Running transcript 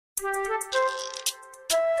Laura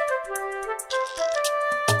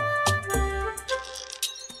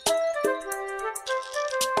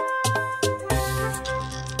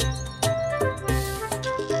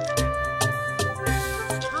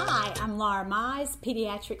Mize,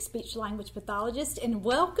 pediatric speech-language pathologist, and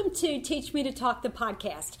welcome to Teach Me to Talk, the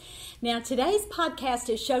podcast. Now, today's podcast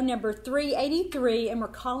is show number 383, and we're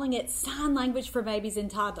calling it Sign Language for Babies and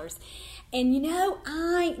Toddlers. And you know,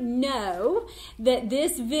 I know that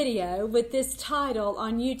this video with this title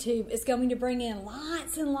on YouTube is going to bring in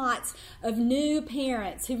lots and lots of new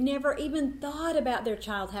parents who've never even thought about their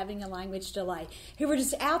child having a language delay, who are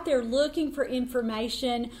just out there looking for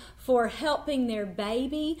information for helping their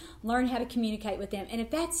baby learn how to communicate with them. And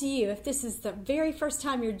if that's you, if this is the very first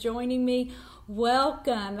time you're joining me,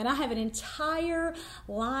 welcome. And I have an entire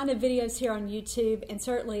line of videos here on YouTube and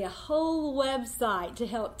certainly a whole website to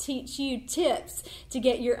help teach you tips to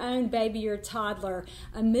get your own baby or toddler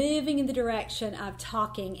moving in the direction of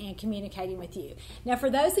talking and communicating with you. Now, for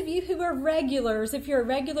those of you who are regulars, if you're a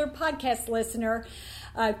regular podcast listener,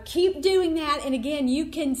 keep doing that. And again, you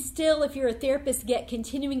can still, if you're a therapist, get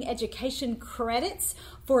continuing education credits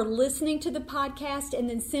for listening to the podcast, and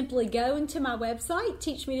then simply going to my website,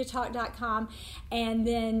 teachmetotalk.com, and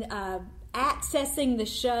then accessing the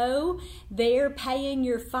show there, paying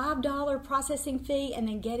your $5 processing fee, and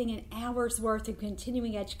then getting an hour's worth of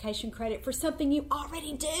continuing education credit for something you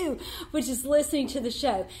already do, which is listening to the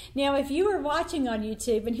show. Now, if you are watching on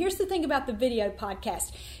YouTube, and here's the thing about the video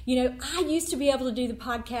podcast, you know, I used to be able to do the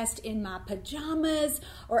podcast in my pajamas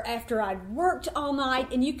or after I'd worked all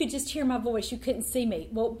night, and you could just hear my voice. You couldn't see me.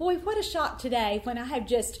 Well, boy, what a shock today when I have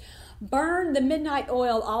just burned the midnight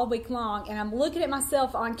oil all week long, and I'm looking at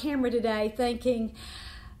myself on camera today thinking,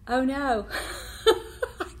 oh no,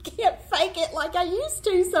 I can't fake it like I used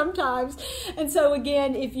to sometimes. And so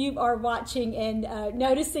again, if you are watching and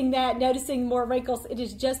noticing more wrinkles, it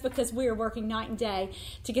is just because we are working night and day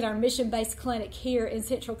to get our mission-based clinic here in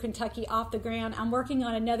Central Kentucky off the ground. I'm working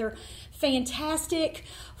on another fantastic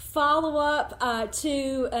follow-up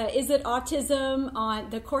to Is It Autism on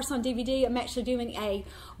the course on DVD. I'm actually doing a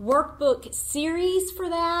workbook series for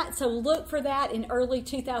that, so look for that in early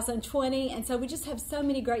 2020. And so we just have so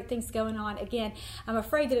many great things going on. Again, I'm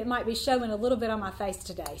afraid that it might be showing a little bit on my face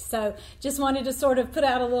today, so just wanted to sort of put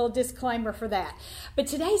out a little disclaimer for that. But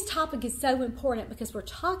today's topic is so important because we're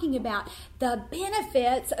talking about the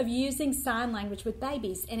benefits of using sign language with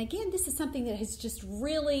babies. And again, this is something that has just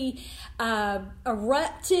really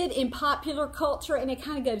erupted in popular culture, and it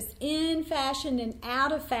kind of goes in fashion and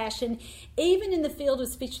out of fashion, even in the field of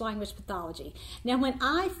speech-language pathology. Now, when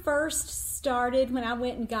I first started, when I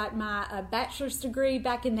went and got my bachelor's degree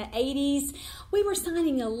back in the 80s, we were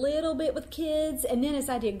signing a little bit with kids, and then as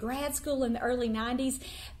I did grad school in the early 90s,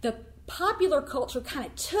 the popular culture kind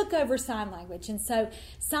of took over sign language, and so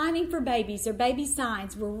signing for babies or baby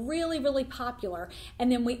signs were really, really popular.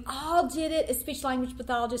 And then we all did it as speech-language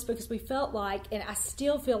pathologists because we felt like, and I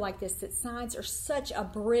still feel like this, that signs are such a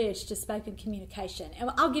bridge to spoken communication. And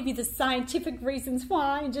I'll give you the scientific reasons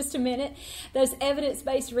why in just a minute, those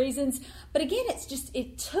evidence-based reasons. But again,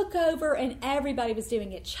 it took over and everybody was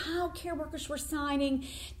doing it. Child care workers were signing,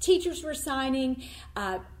 teachers were signing,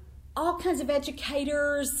 all kinds of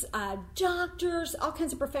educators, doctors, all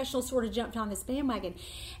kinds of professionals sort of jumped on this bandwagon.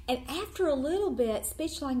 And after a little bit,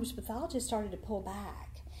 speech-language pathologists started to pull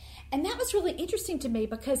back. And that was really interesting to me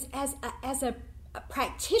because as a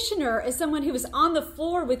practitioner, as someone who was on the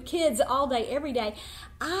floor with kids all day, every day,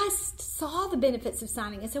 I saw the benefits of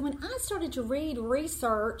signing. And so when I started to read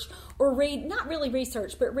research, or not really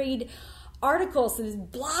research, but read articles, this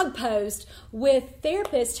blog post with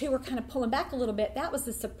therapists who were kind of pulling back a little bit, that was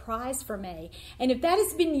a surprise for me. And if that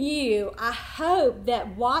has been you, I hope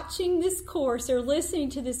that watching this course or listening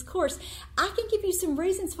to this course, I can give you some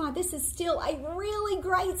reasons why this is still a really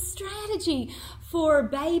great strategy for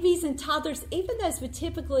babies and toddlers, even those with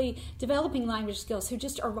typically developing language skills who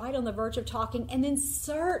just are right on the verge of talking, and then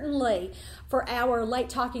certainly for our late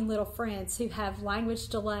talking little friends who have language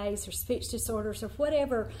delays or speech disorders or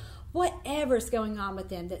whatever's going on with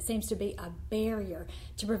them that seems to be a barrier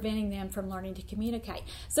to preventing them from learning to communicate.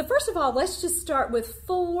 So first of all, let's just start with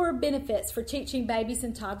 4 benefits for teaching babies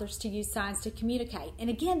and toddlers to use signs to communicate. And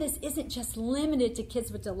again, this isn't just limited to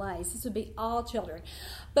kids with delays. This would be all children.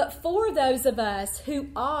 But for those of us who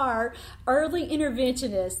are early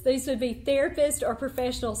interventionists, these would be therapists or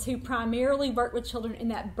professionals who primarily work with children in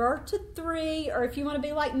that birth to 3, or if you want to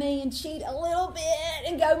be like me and cheat a little bit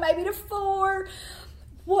and go maybe to 4,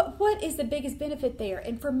 what is the biggest benefit there?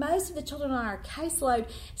 And for most of the children on our caseload,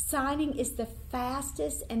 signing is the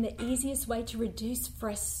fastest and the easiest way to reduce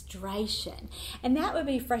frustration. And that would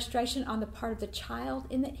be frustration on the part of the child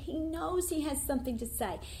in that he knows he has something to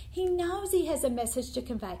say. He knows he has a message to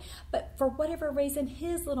convey. But for whatever reason,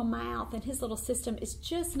 his little mouth and his little system is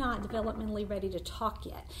just not developmentally ready to talk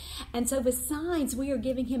yet. And so with signs, we are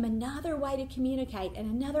giving him another way to communicate and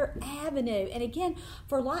another avenue. And again,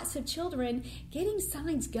 for lots of children, getting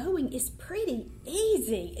signs going is pretty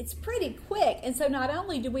easy. It's pretty quick. And so not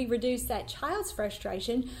only do we reduce that child's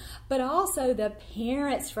frustration, but also the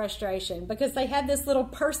parent's frustration, because they have this little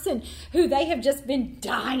person who they have just been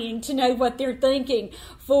dying to know what they're thinking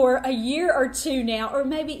for a year or two now, or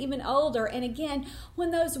maybe even older. And again,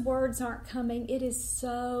 when those words aren't coming, it is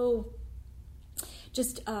so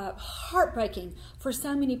just heartbreaking for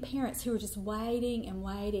so many parents who are just waiting and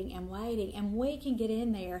waiting and waiting. And we can get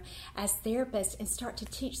in there as therapists and start to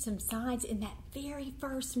teach some signs in that very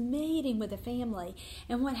first meeting with a family.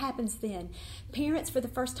 And what happens then? Parents for the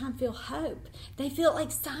first time feel hope. They feel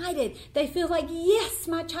excited. They feel like, yes,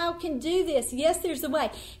 my child can do this. Yes, there's a way.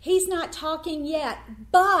 He's not talking yet,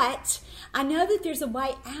 but I know that there's a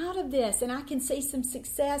way out of this, and I can see some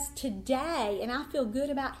success today, and I feel good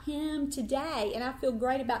about him today, and I feel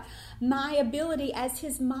great about my ability as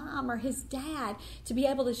his mom or his dad to be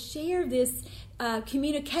able to share this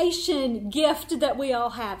communication gift that we all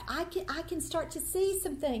have. I can start to see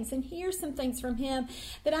some things and hear some things from him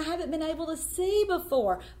that I haven't been able to see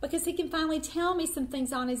before, because he can finally tell me some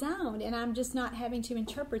things on his own, and I'm just not having to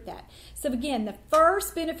interpret that. So again, the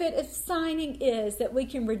first benefit of signing is that we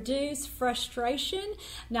can reduce frustration,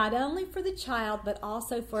 not only for the child, but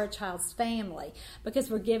also for a child's family, because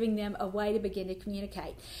we're giving them a way to begin to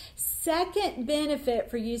communicate. Second benefit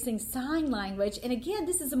for using sign language, and again,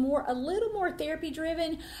 this is a little more therapy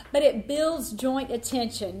driven, but it builds joint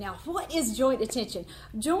attention. Now, what is joint attention?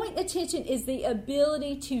 Joint attention is the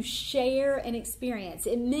ability to share an experience.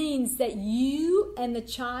 It means that you and the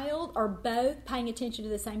child are both paying attention to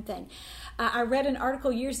the same thing. I read an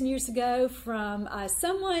article years and years ago from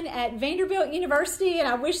someone at Vanderbilt University, and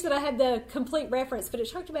I wish that I had the complete reference, but it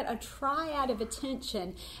talked about a triad of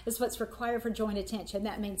attention is what's required for joint attention.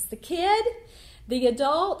 That means the kid, the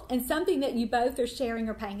adult, and something that you both are sharing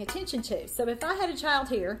or paying attention to. So if I had a child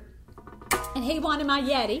here and he wanted my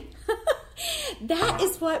Yeti, that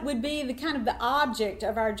is what would be the kind of the object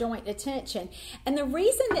of our joint attention. And the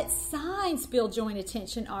reason that signs build joint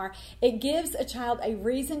attention are it gives a child a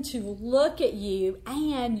reason to look at you,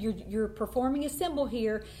 and you're performing a symbol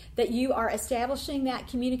here that you are establishing that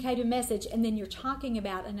communicative message, and then you're talking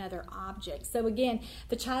about another object. So again,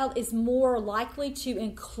 the child is more likely to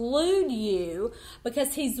include you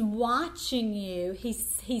because he's watching you,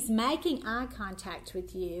 he's making eye contact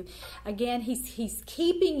with you. Again, he's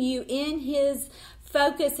keeping you in his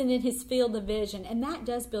focus and in his field of vision, and that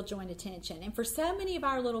does build joint attention. And for so many of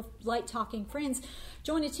our little late talking friends,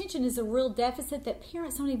 joint attention is a real deficit that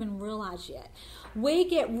parents don't even realize yet. We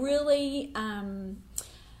get really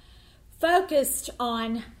focused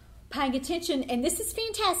on paying attention, and this is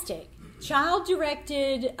fantastic.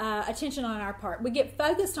 Child-directed attention on our part. We get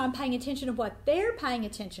focused on paying attention to what they're paying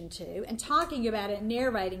attention to and talking about it and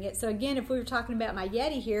narrating it. So again, if we were talking about my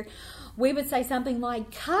Yeti here, we would say something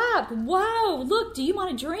like, cup, whoa, look, do you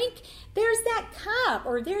want a drink? There's that cup,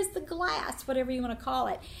 or there's the glass, whatever you want to call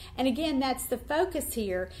it. And again, that's the focus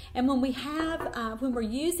here. And when we have, when we're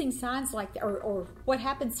using signs like that, or what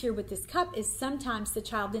happens here with this cup is sometimes the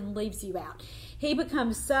child then leaves you out. He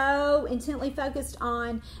becomes so intently focused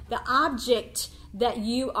on the object that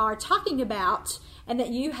you are talking about and that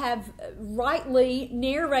you have rightly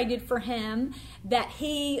narrated for him that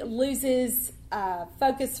he loses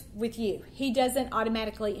focus with you. He doesn't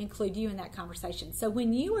automatically include you in that conversation. So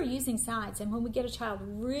when you are using signs, and when we get a child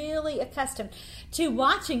really accustomed to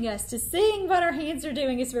watching us, to seeing what our hands are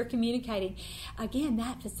doing as we're communicating, again,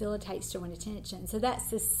 that facilitates joint attention. So that's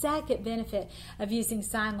the second benefit of using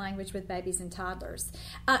sign language with babies and toddlers.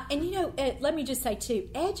 And you know, let me just say too,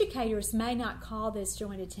 educators may not call this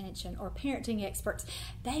joint attention, or parenting experts,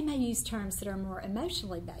 they may use terms that are more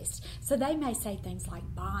emotionally based. So they may say things like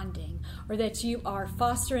bonding, or that you are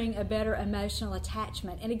fostering a better emotional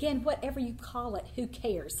attachment. And again, whatever you call it, who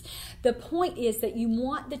cares? The point is that you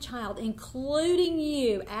want the child including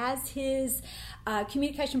you as his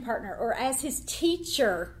communication partner or as his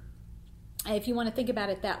teacher, if you want to think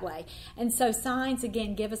about it that way. And so signs,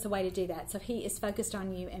 again, give us a way to do that. So he is focused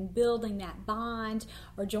on you and building that bond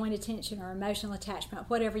or joint attention or emotional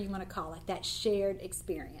attachment, whatever you want to call it, that shared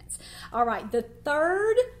experience. All right, the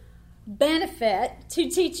third benefit to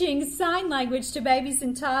teaching sign language to babies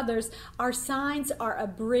and toddlers, our signs are a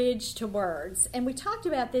bridge to words. And we talked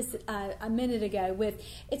about this a minute ago with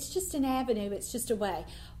it's just an avenue, it's just a way.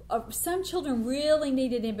 Some children really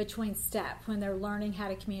need an in-between step when they're learning how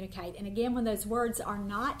to communicate. And again, when those words are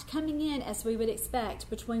not coming in as we would expect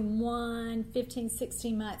between 15,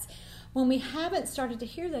 16 months, when we haven't started to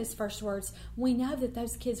hear those first words, we know that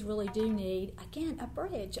those kids really do need, again, a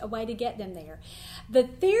bridge, a way to get them there. The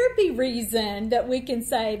therapy reason that we can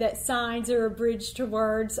say that signs are a bridge to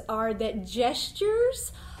words are that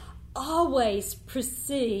gestures always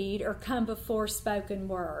precede or come before spoken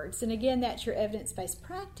words. And again, that's your evidence-based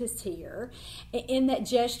practice here, in that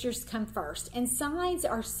gestures come first. And signs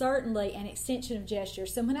are certainly an extension of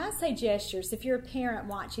gestures. So when I say gestures, if you're a parent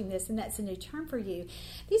watching this and that's a new term for you,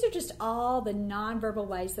 these are just all the nonverbal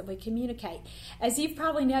ways that we communicate. As you've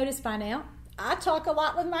probably noticed by now, I talk a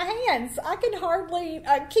lot with my hands. I can hardly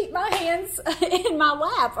keep my hands in my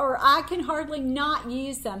lap, or I can hardly not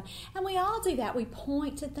use them. And we all do that. We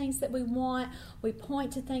point to things that we want. We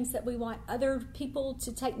point to things that we want other people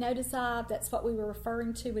to take notice of. That's what we were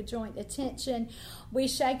referring to with joint attention. We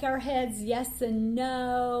shake our heads yes and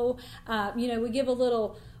no. We give a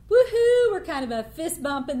little woohoo. We're kind of a fist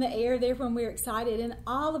bump in the air there when we're excited. And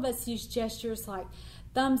all of us use gestures like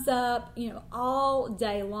thumbs up, all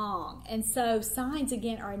day long. And so signs,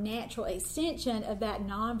 again, are a natural extension of that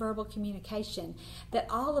nonverbal communication that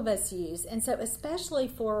all of us use. And so especially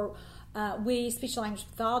for we speech language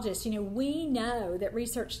pathologists, we know that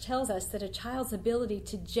research tells us that a child's ability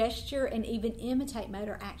to gesture and even imitate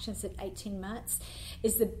motor actions at 18 months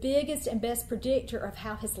is the biggest and best predictor of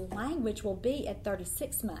how his language will be at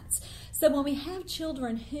 36 months. So when we have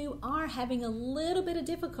children who are having a little bit of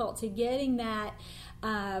difficulty getting that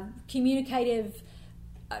communicative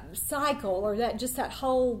cycle, or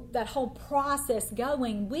that whole process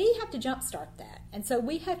going, we have to jumpstart that. And so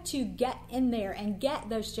we have to get in there and get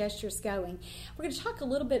those gestures going. We're going to talk a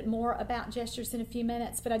little bit more about gestures in a few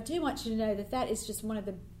minutes, but I do want you to know that is just one of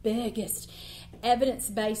the biggest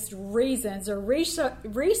evidence-based reasons, or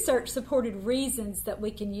research-supported reasons, that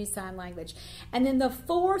we can use sign language. And then the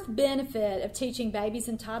fourth benefit of teaching babies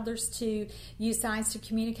and toddlers to use signs to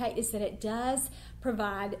communicate is that it does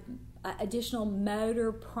provide additional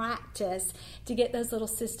motor practice to get those little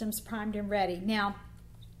systems primed and ready. Now,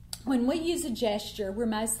 when we use a gesture, we're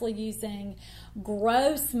mostly using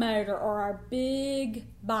gross motor, or our big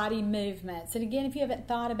body movements. And again, if you haven't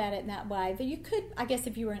thought about it in that way, then you could, I guess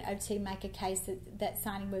if you were an OT, make a case that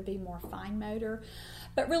signing would be more fine motor.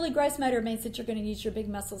 But really, gross motor means that you're going to use your big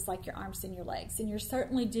muscles like your arms and your legs. And you're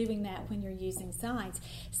certainly doing that when you're using signs.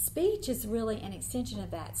 Speech is really an extension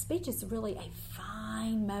of that. Speech is really a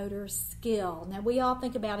fine motor skill. Now, we all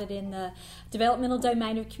think about it in the developmental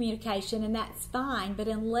domain of communication, and that's fine. But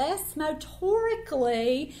unless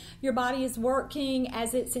motorically your body is working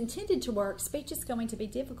as it's intended to work, speech is going to be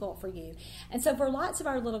difficult for you. And so for lots of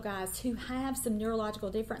our little guys who have some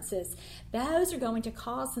neurological differences, those are going to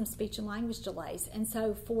cause some speech and language delays. And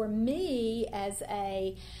so for me, as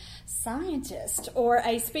a scientist or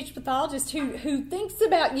a speech pathologist who thinks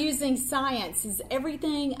about using science, is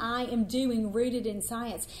everything I am doing rooted in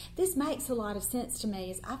science, this makes a lot of sense to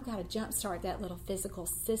me. Is I've got to jumpstart that little physical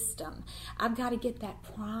system. I've got to get that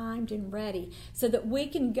primed and ready so that we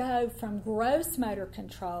can go from gross motor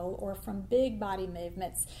control, or from big body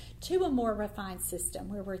movements, to a more refined system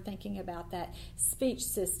where we're thinking about that speech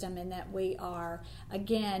system, and that we are,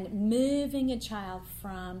 again, moving a child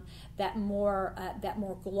from that more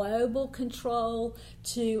global control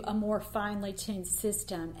to a more finely tuned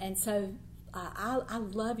system. And so I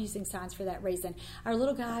love using signs for that reason. Our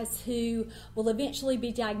little guys who will eventually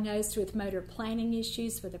be diagnosed with motor planning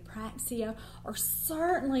issues, with apraxia, or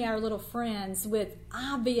certainly our little friends with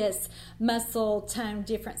obvious muscle tone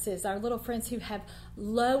differences, our little friends who have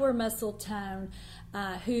lower muscle tone,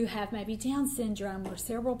 who have maybe Down syndrome or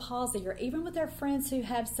cerebral palsy, or even with our friends who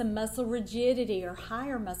have some muscle rigidity or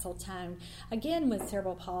higher muscle tone, again with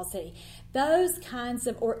cerebral palsy. Those kinds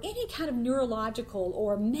of, or any kind of neurological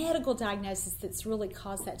or medical diagnosis that's really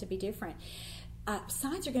caused that to be different.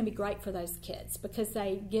 Signs are going to be great for those kids because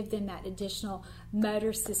they give them that additional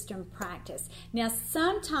motor system practice. Now,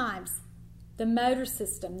 sometimes the motor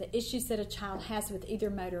system, the issues that a child has with either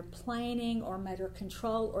motor planning or motor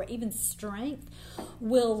control or even strength,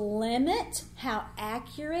 will limit how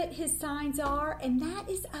accurate his signs are, and that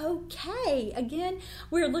is okay. Again,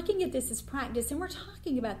 we're looking at this as practice, and we're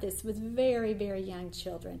talking about this with very, very young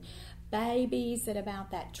children. babies at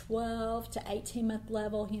about that 12 to 18 month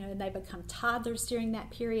level, and they become toddlers during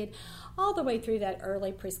that period, all the way through that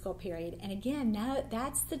early preschool period. And again, now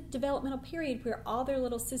that's the developmental period where all their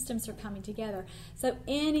little systems are coming together. So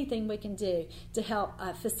anything we can do to help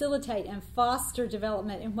facilitate and foster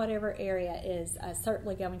development in whatever area is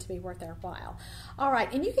certainly going to be worth our while. All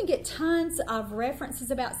right, and you can get tons of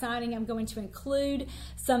references about signing. I'm going to include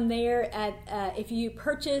some there. If you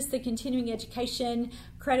purchase the continuing education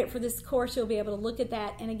credit for this course, you'll be able to look at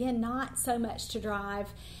that. And again, not so much to drive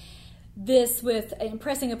this with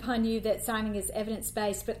impressing upon you that signing is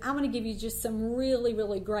evidence-based, but I want to give you just some really,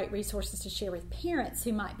 really great resources to share with parents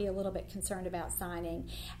who might be a little bit concerned about signing.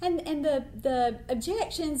 And the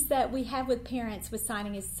objections that we have with parents with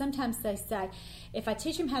signing is sometimes they say, if I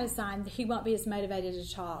teach him how to sign, he won't be as motivated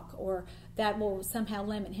to talk, or that will somehow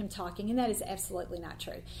limit him talking, and that is absolutely not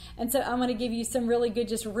true. And so I want to give you some really good,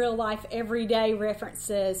 just real-life, everyday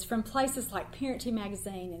references from places like Parenting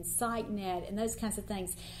Magazine and SightNet and those kinds of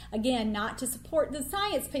things. Again, not to support the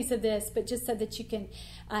science piece of this, but just so that you can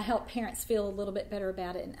help parents feel a little bit better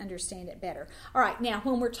about it and understand it better. All right, now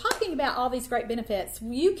when we're talking about all these great benefits,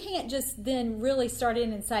 you can't just then really start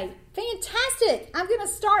in and say, fantastic, I'm going to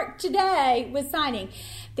start today with signing.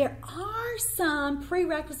 There are some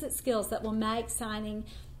prerequisite skills that will make signing,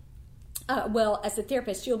 as a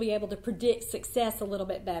therapist, you'll be able to predict success a little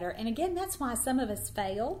bit better. And again, that's why some of us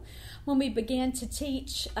fail when we begin to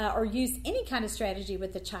teach or use any kind of strategy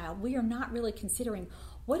with the child. We are not really considering,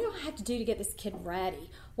 what do I have to do to get this kid ready?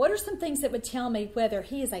 What are some things that would tell me whether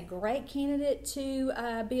he is a great candidate to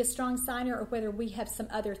be a strong signer, or whether we have some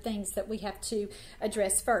other things that we have to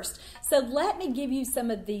address first? So let me give you some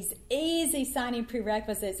of these easy signing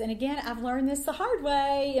prerequisites. And again, I've learned this the hard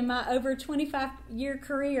way in my over 25-year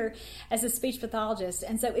career as a speech pathologist.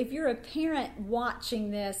 And so if you're a parent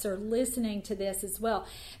watching this or listening to this as well,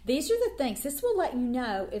 these are the things. This will let you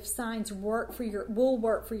know if signs will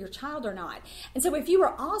work for your child or not. And so if you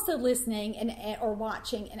are also listening or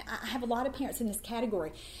watching, and I have a lot of parents in this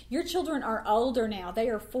category, your children are older now. They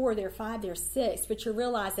are 4, they're 5, they're 6, but you're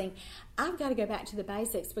realizing, I've got to go back to the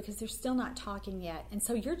basics because they're still not talking yet. And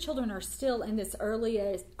so your children are still in this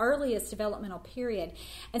earliest developmental period.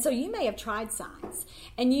 And so you may have tried signs,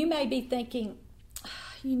 and you may be thinking,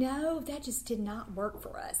 that just did not work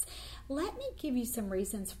for us. Let me give you some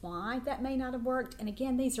reasons why that may not have worked. And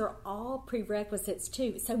again, these are all prerequisites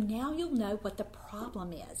too. So now you'll know what the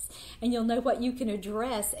problem is, and you'll know what you can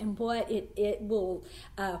address and what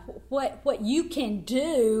what you can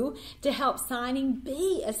do to help signing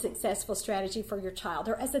be a successful strategy for your child.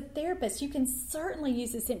 Or as a therapist, you can certainly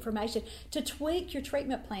use this information to tweak your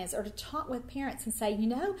treatment plans, or to talk with parents and say,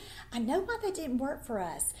 I know why that didn't work for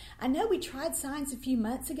us. I know we tried signs a few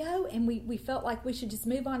months ago and we felt like we should just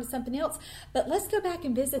move on to something else, but let's go back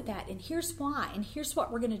and visit that, and here's why, and here's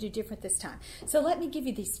what we're going to do different this time. So let me give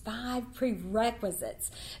you these 5 prerequisites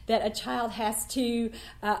that a child has to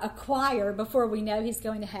acquire before we know he's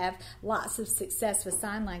going to have lots of success with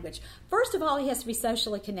sign language. First of all, he has to be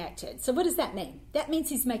socially connected. So what does that mean? That means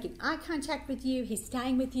he's making eye contact with you, he's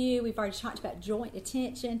staying with you, we've already talked about joint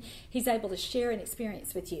attention, he's able to share an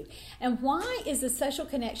experience with you. And why is the social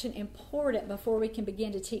connection important before we can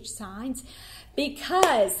begin to teach signs?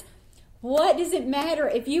 Because what does it matter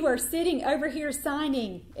if you are sitting over here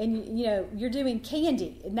signing and you're doing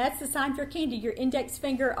candy, and that's the sign for candy, your index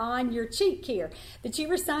finger on your cheek here, that you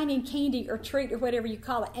were signing candy or treat or whatever you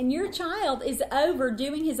call it, and your child is over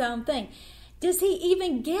doing his own thing. Does he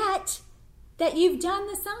even get that you've done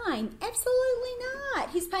the sign? Absolutely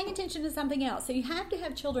not. He's paying attention to something else. So you have to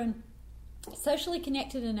have children socially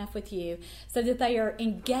connected enough with you so that they are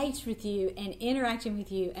engaged with you and interacting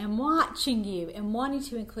with you and watching you and wanting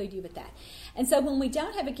to include you with that. And so when we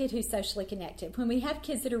don't have a kid who's socially connected, when we have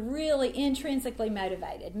kids that are really intrinsically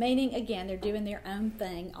motivated, meaning, again, they're doing their own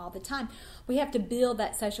thing all the time, we have to build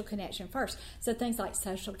that social connection first. So things like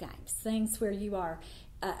social games, things where you are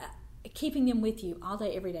keeping them with you all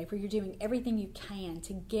day, every day, where you're doing everything you can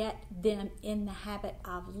to get them in the habit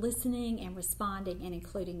of listening and responding and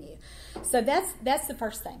including you. So that's the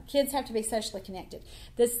first thing. Kids have to be socially connected.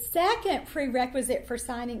 The second prerequisite for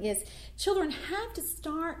signing is children have to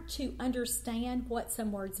start to understand what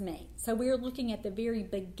some words mean. So we're looking at the very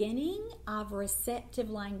beginning of receptive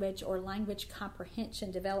language or language comprehension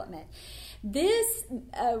development. This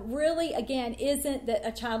really, again, isn't that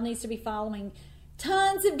a child needs to be following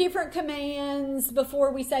tons of different commands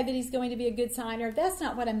before we say that he's going to be a good signer. That's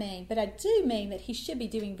not what I mean. But I do mean that he should be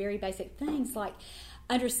doing very basic things like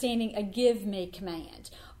understanding a give me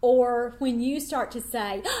command. Or when you start to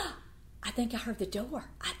say, I think I heard the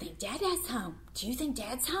door. I think Dada's home. do you think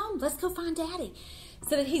Dad's home? Let's go find Daddy.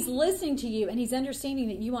 So that he's listening to you and he's understanding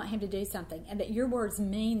that you want him to do something and that your words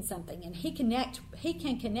mean something, and he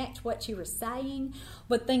can connect what you were saying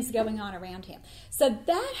with things going on around him. So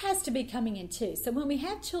that has to be coming in too. So when we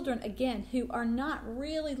have children, again, who are not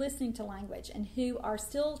really listening to language and who are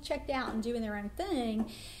still checked out and doing their own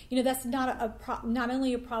thing, that's not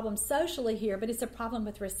only a problem socially here, but it's a problem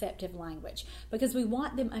with receptive language, because we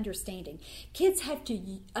want them understanding. Kids have to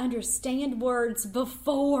understand words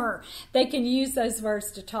before they can use those words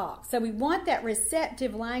to talk. So we want that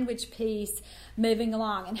receptive language piece moving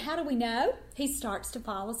along. And how do we know? He starts to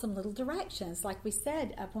follow some little directions, like we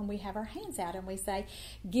said when we have our hands out and we say,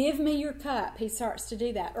 give me your cup. He starts to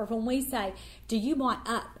do that. Or when we say, do you want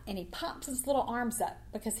up? And he pops his little arms up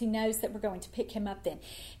because he knows that we're going to pick him up then.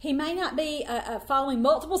 He may not be following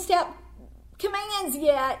multiple step commands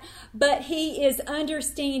yet, but he is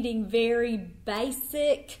understanding very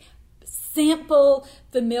basic, simple,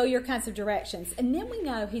 familiar kinds of directions. And then we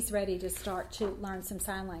know he's ready to start to learn some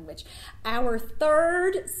sign language. Our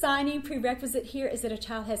third signing prerequisite here is that a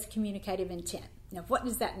child has communicative intent. Now, what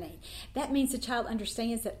does that mean? That means the child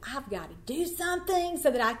understands that I've got to do something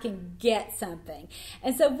so that I can get something.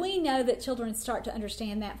 And so we know that children start to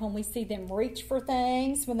understand that when we see them reach for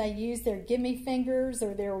things, when they use their give me fingers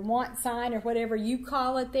or their want sign or whatever you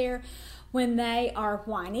call it there, when they are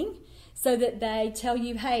whining, so that they tell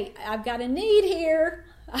you, hey, I've got a need here.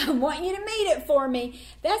 I want you to meet it for me.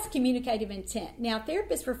 That's communicative intent. Now,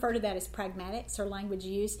 therapists refer to that as pragmatics or language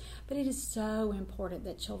use, but it is so important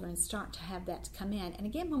that children start to have that to come in. And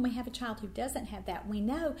again, when we have a child who doesn't have that, we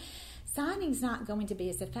know signing's not going to be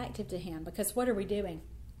as effective to him, because what are we doing?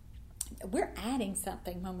 We're adding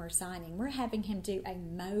something when we're signing. We're having him do a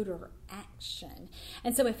motor action.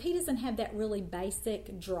 And so if he doesn't have that really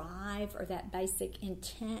basic drive or that basic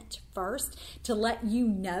intent first to let you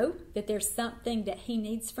know that there's something that he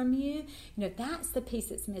needs from you, that's the piece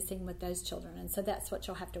that's missing with those children. And so that's what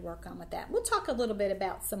you'll have to work on with that. We'll talk a little bit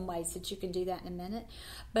about some ways that you can do that in a minute,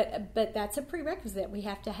 but that's a prerequisite. We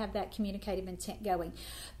have to have that communicative intent going.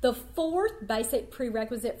 The fourth basic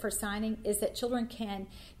prerequisite for signing is that children can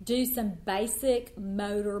do some basic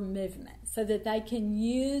motor movement so that they can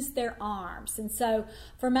use their arms. And so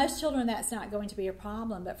for most children, that's not going to be a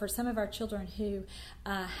problem, but for some of our children who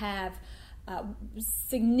have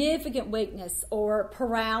significant weakness or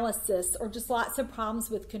paralysis or just lots of problems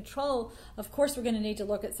with control, of course we're going to need to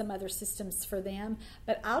look at some other systems for them.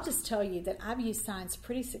 But I'll just tell you that I've used signs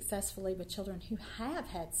pretty successfully with children who have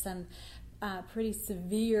had some pretty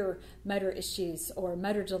severe motor issues or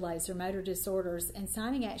motor delays or motor disorders, and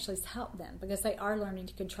signing actually has helped them because they are learning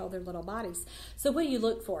to control their little bodies. So what do you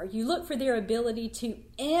look for? You look for their ability to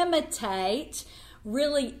imitate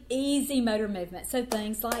really easy motor movement. So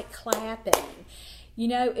things like clapping.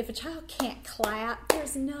 If a child can't clap,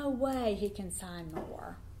 there's no way he can sign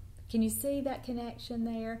more. Can you see that connection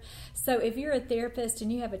there? So if you're a therapist and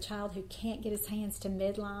you have a child who can't get his hands to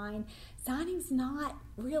midline, signing's not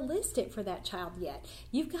realistic for that child yet.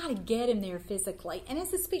 You've got to get him there physically. And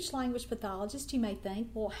as a speech language pathologist, you may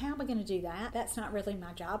think, well, how am I going to do that? That's not really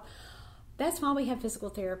my job. That's why we have physical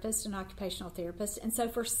therapists and occupational therapists. And so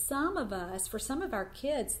for some of us, for some of our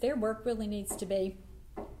kids, their work really needs to be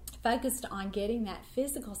focused on getting that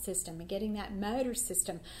physical system and getting that motor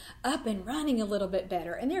system up and running a little bit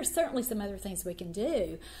better. And there's certainly some other things we can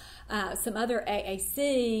do, some other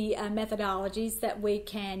AAC methodologies that we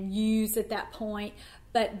can use at that point.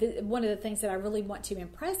 But one of the things that I really want to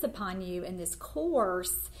impress upon you in this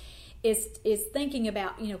course is thinking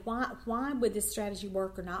about, why would this strategy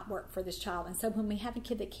work or not work for this child? And so when we have a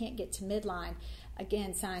kid that can't get to midline,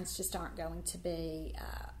 again, signs just aren't going to be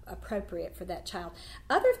appropriate for that child.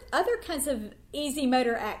 Other kinds of easy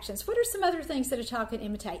motor actions. What are some other things that a child can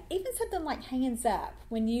imitate? Even something like hands up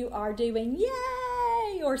when you are doing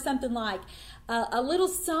yay, or something like a little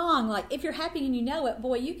song like If You're Happy and You Know It.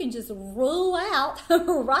 Boy, you can just rule out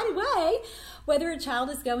right away whether a child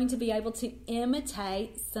is going to be able to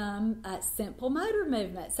imitate some simple motor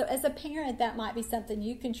movement. So as a parent, that might be something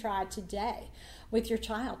you can try today with your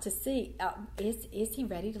child to see, is he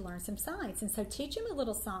ready to learn some signs? And so teach him a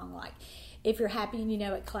little song like, if you're happy and you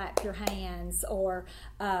know it, clap your hands, or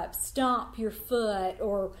stomp your foot,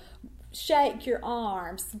 or shake your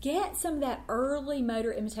arms. Get some of that early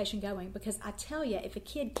motor imitation going, because I tell you, if a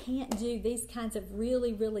kid can't do these kinds of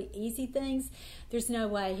really, really easy things, there's no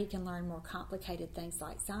way he can learn more complicated things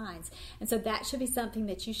like signs. And so that should be something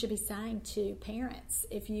that you should be saying to parents.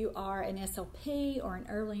 If you are an SLP or an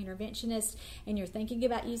early interventionist and you're thinking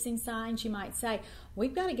about using signs, you might say,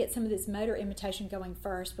 we've got to get some of this motor imitation going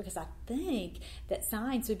first, because I think that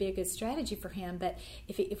signs would be a good strategy for him. But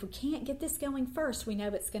if we can't get this going first, we know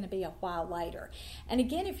it's going to be a while later. And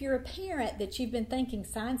again, if you're a parent that you've been thinking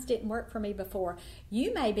signs didn't work for me before,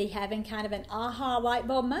 you may be having kind of an aha light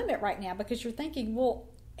bulb moment right now, because you're thinking, well,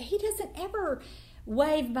 he doesn't ever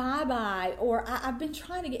wave bye-bye, or I've been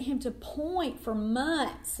trying to get him to point for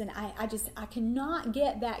months, and I cannot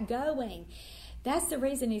get that going. That's the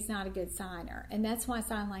reason he's not a good signer, and that's why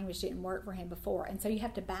sign language didn't work for him before. And so you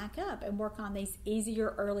have to back up and work on these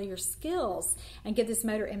easier, earlier skills and get this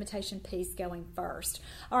motor imitation piece going first.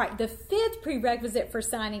 All right, the fifth prerequisite for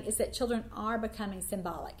signing is that children are becoming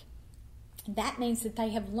symbolic. That means that they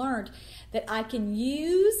have learned that I can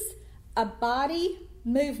use a body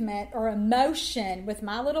movement or emotion with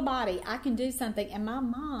my little body. I can do something, and my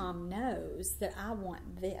mom knows that I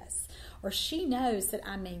want this, or she knows that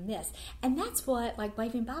I mean this. And that's what like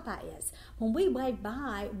waving bye-bye is. When we wave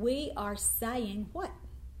bye, we are saying what?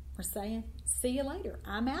 We're saying, see you later.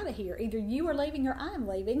 I'm out of here. Either you are leaving or I'm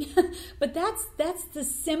leaving. But that's the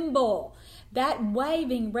symbol. That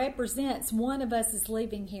waving represents one of us is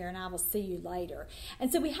leaving here and I will see you later.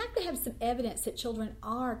 And so we have to have some evidence that children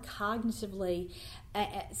are cognitively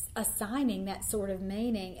assigning that sort of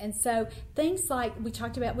meaning. And so things like we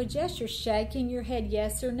talked about with gestures, shaking your head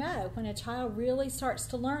yes or no. When a child really starts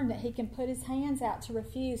to learn that he can put his hands out to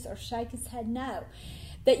refuse or shake his head no,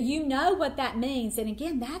 that you know what that means. And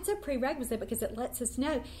again, that's a prerequisite, because it lets us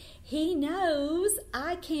know he knows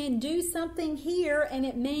I can do something here and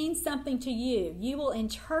it means something to you. You will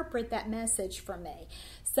interpret that message from me.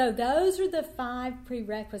 So those are the 5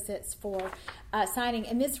 prerequisites for signing.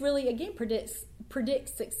 And this really, again,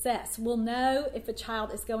 predicts success. We'll know if a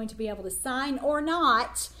child is going to be able to sign or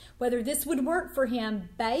not, whether this would work for him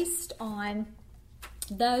based on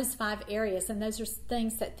those 5 areas. And those are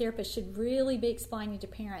things that therapists should really be explaining to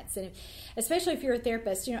parents, and especially if you're a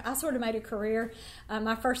therapist. You know, I sort of made a career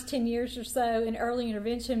my first 10 years or so in early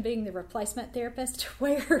intervention being the replacement therapist,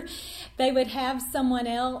 where they would have someone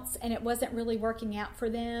else and it wasn't really working out for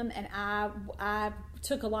them, and I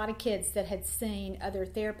took a lot of kids that had seen other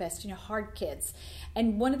therapists, you know, hard kids.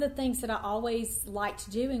 And one of the things that I always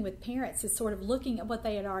liked doing with parents is sort of looking at what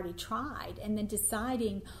they had already tried and then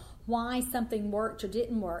deciding why something worked or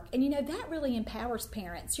didn't work. And you know, that really empowers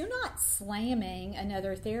parents. You're not slamming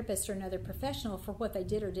another therapist or another professional for what they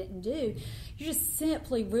did or didn't do. You're just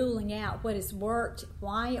simply ruling out what has worked,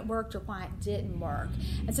 why it worked, or why it didn't work.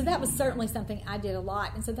 And so that was certainly something I did a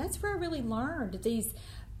lot. And so that's where I really learned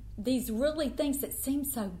these really things that seem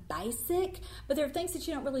so basic, but they're things that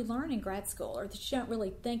you don't really learn in grad school, or that you don't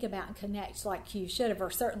really think about and connect like you should have,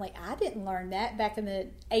 or certainly I didn't learn that back in the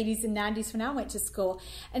 80s and 90s when I went to school.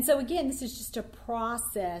 And so again, this is just a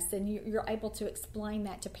process, and you're able to explain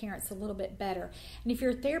that to parents a little bit better. And if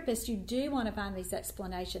you're a therapist, you do want to find these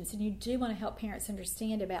explanations, and you do want to help parents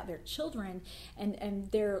understand about their children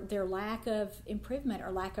and their lack of improvement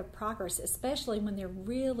or lack of progress, especially when they're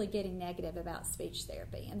really getting negative about speech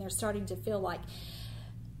therapy and they're starting to feel like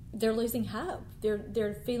they're losing hope.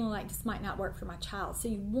 They're feeling like this might not work for my child. So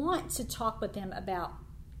you want to talk with them about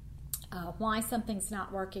why something's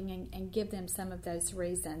not working and give them some of those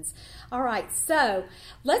reasons. All right, so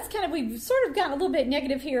we've sort of gotten a little bit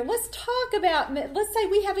negative here. Let's talk about, let's say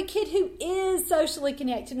we have a kid who is socially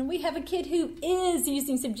connected, and we have a kid who is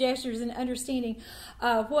using some gestures and understanding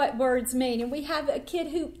what words mean, and we have a kid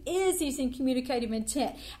who is using communicative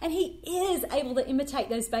intent, and he is able to imitate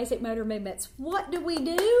those basic motor movements. What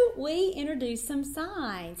do? We introduce some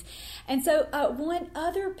signs. And so one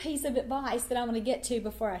other piece of advice that I want to get to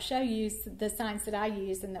before I show you the signs that I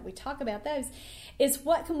use and that we talk about those is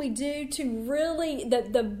what can we do to really,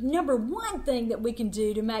 the number one thing that we can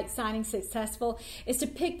do to make signing successful is to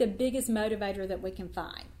pick the biggest motivator that we can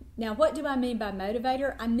find. Now, what do I mean by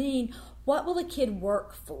motivator? I mean, what will a kid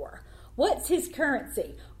work for? What's his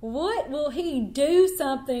currency? What will he do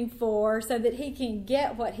something for so that he can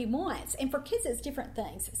get what he wants? And for kids, it's different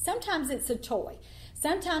things. Sometimes it's a toy.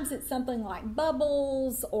 Sometimes it's something like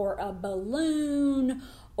bubbles or a balloon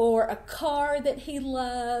or a car that he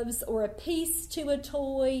loves or a piece to a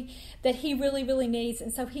toy that he really, really needs.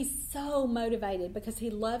 And so he's so motivated because he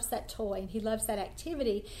loves that toy and he loves that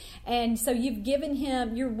activity. And so you've given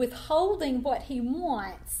him, you're withholding what he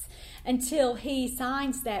wants. until he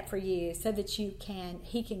signs that for you so that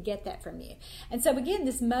he can get that from you. And so again,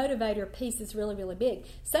 this motivator piece is really, really big.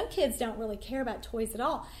 Some kids don't really care about toys at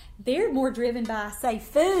all. They're more driven by, say,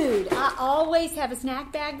 food. I always have a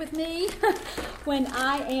snack bag with me when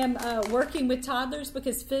I am working with toddlers,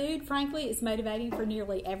 because food, frankly, is motivating for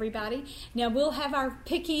nearly everybody. Now, we'll have our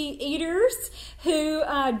picky eaters who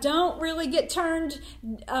don't really get turned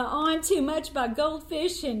on too much by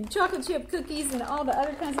goldfish and chocolate chip cookies and all the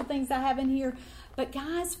other kinds of things I have in here. But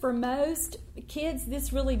guys, for most kids,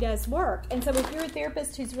 this really does work. And so if you're a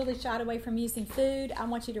therapist who's really shied away from using food, I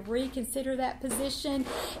want you to reconsider that position.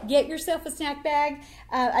 Get yourself a snack bag.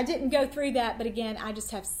 I didn't go through that, but again, I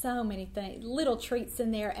just have so many little treats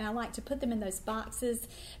in there, and I like to put them in those boxes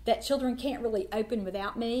that children can't really open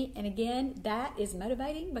without me. And again, that is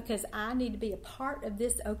motivating because I need to be a part of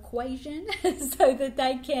this equation so that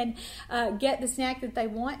they can get the snack that they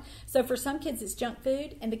want. So for some kids, it's junk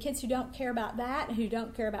food, and the kids who don't care about that, who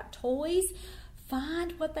don't care about toys,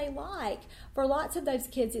 find what they like. For lots of those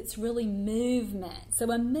kids, it's really movement.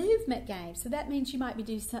 So a movement game. So that means you might be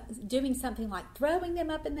doing something like throwing them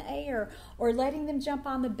up in the air, or letting them jump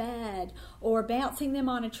on the bed, or bouncing them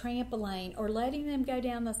on a trampoline, or letting them go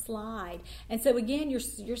down the slide. And so again, you're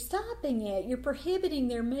stopping it. You're prohibiting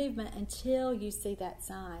their movement until you see that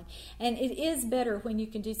sign. And it is better when you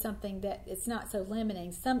can do something that it's not so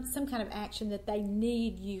limiting, some kind of action that they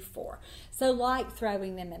need you for. So like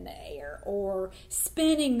throwing them in the air, or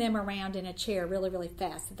spinning them around in a chair really, really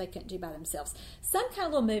fast that they couldn't do by themselves. Some kind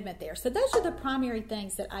of little movement there. So those are the primary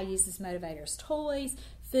things that I use as motivators: toys,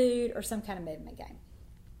 food, or some kind of movement game.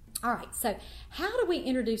 All right, so how do we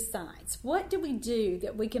introduce signs? What do we do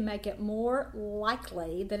that we can make it more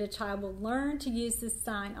likely that a child will learn to use this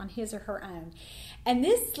sign on his or her own? And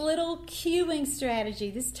this little cueing strategy,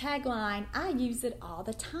 this tagline, I use it all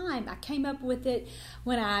the time. I came up with it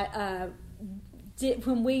when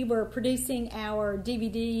when we were producing our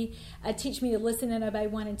DVD, Teach Me to Listen and Obey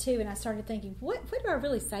 1 and 2, and I started thinking, what do I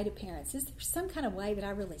really say to parents? Is there some kind of way that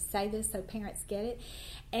I really say this so parents get it?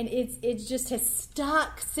 And it just has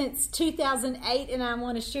stuck since 2008, and I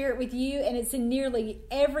want to share it with you. And it's in nearly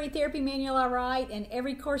every therapy manual I write and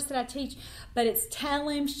every course that I teach. But it's tell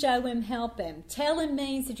him, show him, help him. Tell him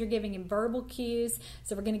means that you're giving him verbal cues.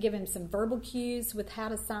 So we're going to give him some verbal cues with how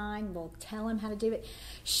to sign. We'll tell him how to do it.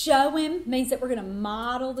 Show him means that we're going to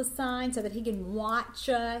model the sign so that he can watch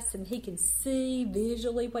us and he can see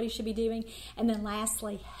visually what he should be doing. And then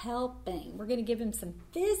lastly, helping. We're going to give him some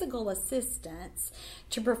physical assistance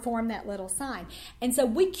to perform that little sign. And so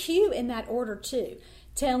we cue in that order too.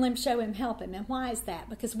 Tell him, show him, help him. And why is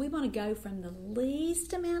that? Because we want to go from the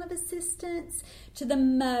least amount of assistance to the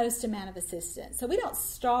most amount of assistance. So we don't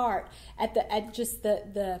start at just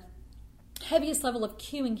the heaviest level of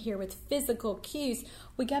cueing here with physical cues.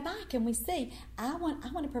 We go back and we see, I want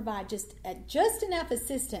to provide just enough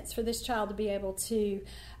assistance for this child to be able to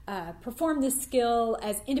perform this skill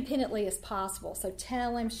as independently as possible. So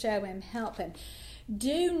tell him, show him, help him.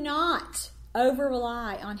 Do not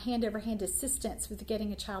over-rely on hand-over-hand assistance with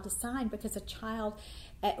getting a child to sign, because a child,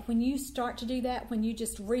 when you start to do that, when you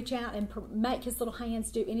just reach out and make his little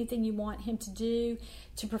hands do anything you want him to do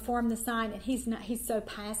to perform the sign, and he's so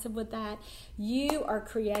passive with that, you are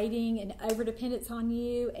creating an overdependence on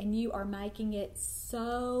you, and you are making it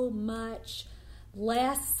so much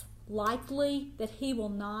less likely that he will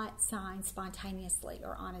not sign spontaneously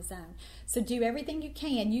or on his own. So do everything you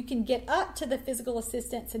can. You can get up to the physical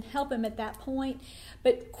assistance and help him at that point,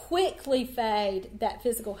 but quickly fade that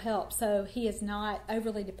physical help so he is not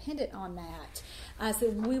overly dependent on that. So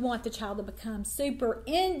we want the child to become super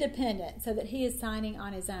independent so that he is signing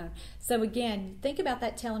on his own. So again, think about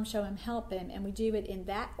that tell him, show him, help him, and we do it in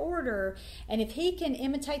that order. And if he can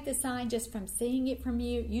imitate the sign just from seeing it from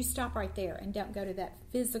you, you stop right there and don't go to that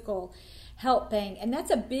physical helping. And that's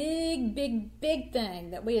a big, big, big thing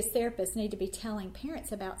that we as therapists need to be telling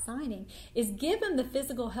parents about signing, is give them the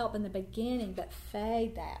physical help in the beginning, but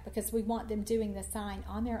fade that, because we want them doing the sign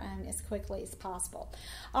on their own as quickly as possible.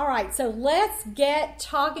 All right, so let's get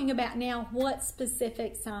talking about now what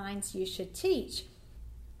specific signs you should teach.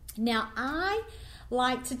 Now, I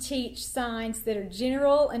like to teach signs that are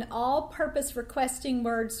general and all-purpose requesting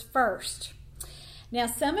words first. Now,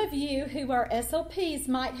 some of you who are SLPs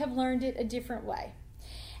might have learned it a different way.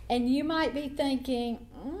 And you might be thinking,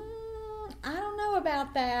 I don't know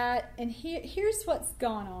about that. And here's what's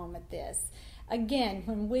going on with this. Again,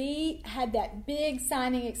 when we had that big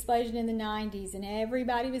signing explosion in the 90s and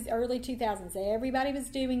early 2000s, everybody was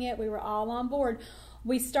doing it. We were all on board.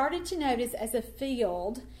 We started to notice as a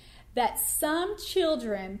field that some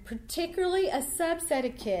children, particularly a subset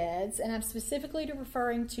of kids, and I'm specifically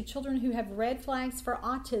referring to children who have red flags for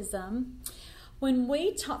autism, when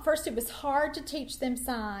we taught, first it was hard to teach them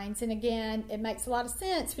signs, and again, it makes a lot of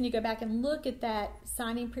sense when you go back and look at that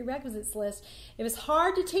signing prerequisites list. It was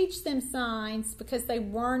hard to teach them signs because they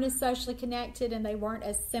weren't as socially connected and they weren't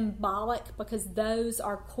as symbolic, because those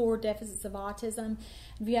are core deficits of autism.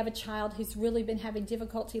 If you have a child who's really been having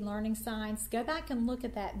difficulty learning signs, go back and look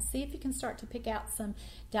at that and see if you can start to pick out some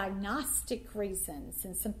diagnostic reasons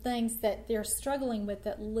and some things that they're struggling with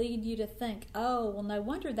that lead you to think, oh, well, no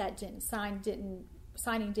wonder that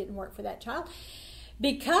signing didn't work for that child,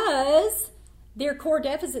 because their core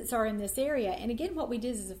deficits are in this area. And again, what we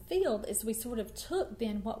did as a field is we sort of took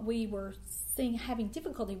then what we were seeing having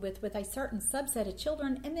difficulty with a certain subset of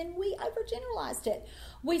children, and then we overgeneralized it.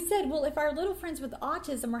 We said, well, if our little friends with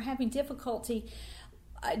autism are having difficulty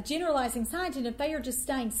generalizing signs, and if they are just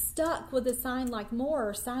staying stuck with a sign like more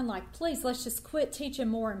or sign like please, let's just quit teaching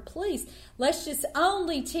more and please. Let's just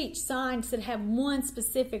only teach signs that have one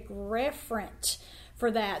specific referent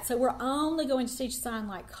for that. So we're only going to teach a sign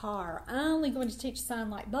like car, only going to teach a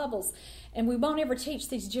sign like bubbles, and we won't ever teach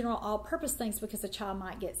these general all-purpose things because the child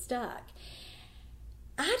might get stuck.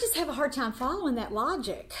 I just have a hard time following that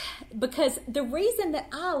logic, because the reason that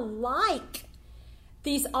I like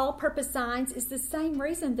these all-purpose signs is the same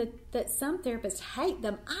reason that some therapists hate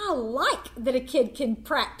them. I like that a kid can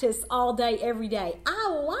practice all day, every day. I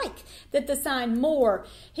like that the sign more,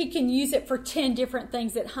 he can use it for 10 different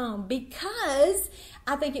things at home, because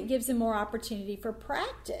I think it gives him more opportunity for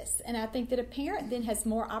practice. And I think that a parent then has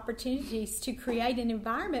more opportunities to create an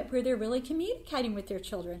environment where they're really communicating with their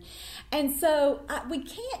children. And so we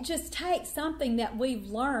can't just take something that we've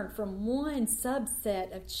learned from one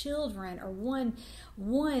subset of children or one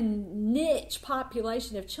niche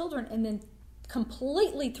population of children and then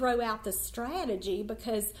completely throw out the strategy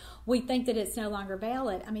because we think that it's no longer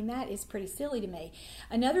valid. I mean, that is pretty silly to me.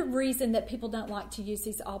 Another reason that people don't like to use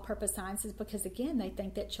these all-purpose signs is because, again, they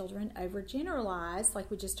think that children overgeneralize, like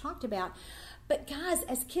we just talked about. But guys,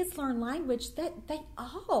 as kids learn language, that they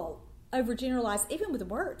all overgeneralize, even with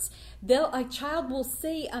words. A child will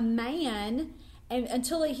see a man, and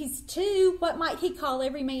until he's 2, what might he call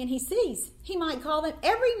every man he sees? He might call them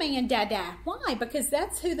every man Dada. Why? Because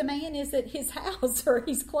that's who the man is at his house or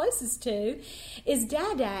he's closest to, is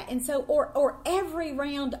Dada. And so, or every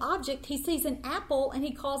round object, he sees an apple and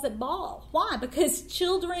he calls it ball. Why? Because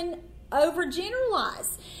children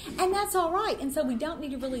overgeneralize, and that's all right. And so we don't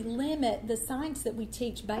need to really limit the signs that we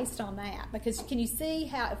teach based on that, because can you see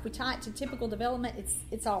how if we tie it to typical development,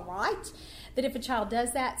 it's all right that if a child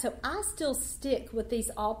does that. So I still stick with these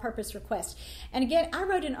all-purpose requests. And again, I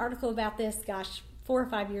wrote an article about this, 4 or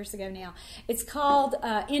 5 years ago now. It's called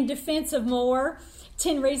In Defense of More,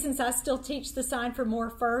 10 Reasons I Still Teach the Sign for More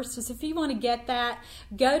First. So if you want to get that,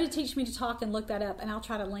 go to Teach Me to Talk and look that up, and I'll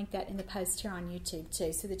try to link that in the post here on YouTube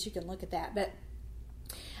too, so that you can look at that. But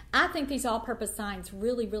I think these all-purpose signs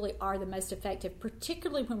really, really are the most effective,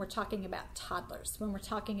 particularly when we're talking about toddlers, when we're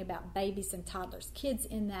talking about babies and toddlers, kids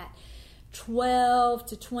in that 12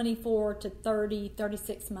 to 24 to 30,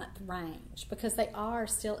 36 month range, because they are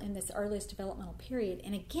still in this earliest developmental period.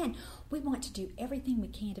 And again, we want to do everything we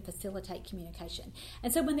can to facilitate communication.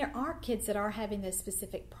 And so when there are kids that are having those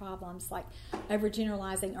specific problems like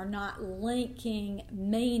overgeneralizing or not linking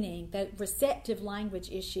meaning, the receptive language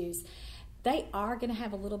issues, they are going to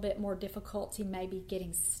have a little bit more difficulty maybe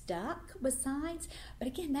getting stuck with signs. But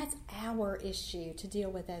again, that's our issue to deal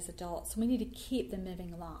with as adults. We need to keep them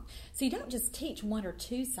moving along. So you don't just teach 1 or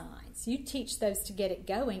 2 signs. You teach those to get it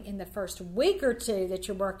going in the first week or 2 that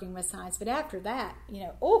you're working with signs. But after that,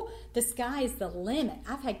 the sky is the limit.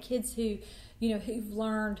 I've had kids who've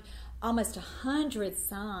learned almost 100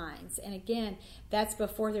 signs, and again, that's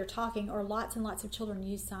before they're talking, or lots and lots of children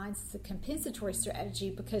use signs as a compensatory strategy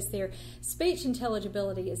because their speech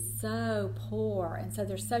intelligibility is so poor, and so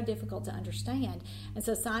they're so difficult to understand, and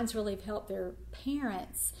so signs really have helped their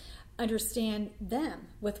parents understand them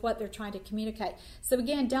with what they're trying to communicate. So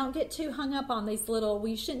again, don't get too hung up on these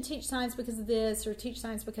we shouldn't teach signs because of this or teach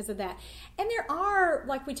signs because of that. And there are,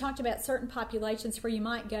 like we talked about, certain populations where you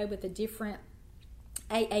might go with a different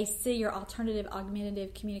AAC or alternative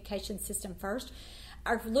augmentative communication system first.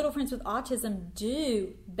 Our little friends with autism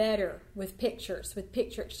do better with pictures, with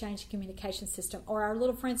picture exchange communication system, or our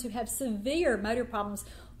little friends who have severe motor problems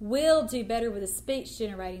will do better with a speech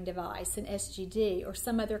generating device, an SGD, or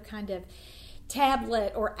some other kind of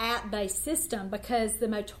tablet or app-based system, because the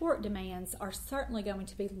motoric demands are certainly going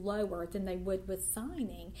to be lower than they would with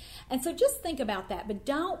signing. And so just think about that, but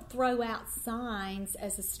don't throw out signs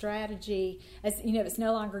as a strategy, as it's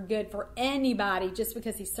no longer good for anybody just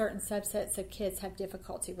because these certain subsets of kids have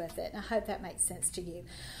difficulty with it. And I hope that makes sense to you.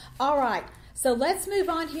 All right, so let's move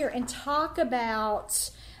on here and talk about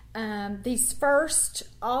these first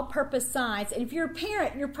all-purpose signs. And if you're a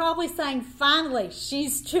parent, you're probably saying, finally,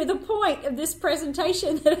 she's to the point of this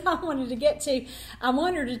presentation that I wanted to get to. I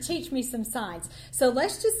want her to teach me some signs. So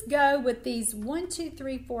let's just go with these 1, 2,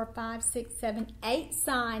 3, 4, 5, 6, 7, 8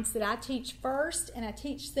 signs that I teach first, and I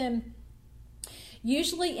teach them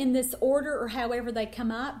usually in this order or however they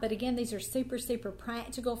come up. But again, these are super, super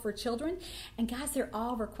practical for children. And guys, they're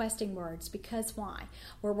all requesting words, because why?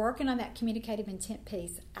 We're working on that communicative intent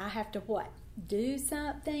piece. I have to what? Do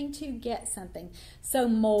something to get something. So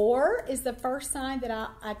more is the first sign that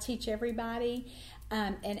I teach everybody.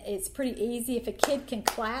 And it's pretty easy. If a kid can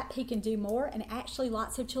clap, he can do more. And actually,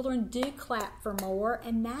 lots of children do clap for more,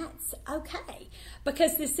 and that's okay,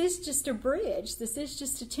 because this is just a bridge. This is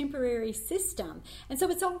just a temporary system. And so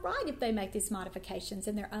it's all right if they make these modifications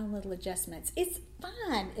and their own little adjustments. It's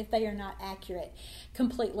fine if they are not accurate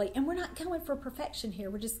completely. And we're not going for perfection here.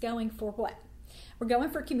 We're just going for what? We're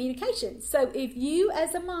going for communication. So if you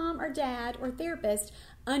as a mom or dad or therapist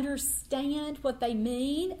understand what they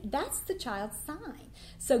mean, that's the child's sign.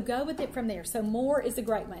 So go with it from there. So more is a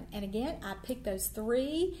great one. And again, I picked those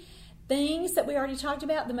 3 things that we already talked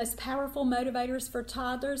about, the most powerful motivators for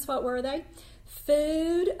toddlers. What were they?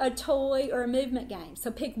 Food, a toy, or a movement game.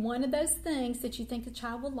 So pick one of those things that you think the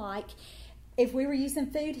child will like. If we were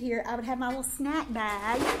using food here, I would have my little snack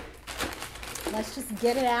bag. Let's just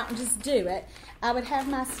get it out and just do it. I would have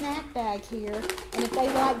my snack bag here, and if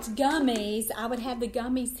they liked gummies, I would have the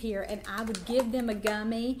gummies here, and I would give them a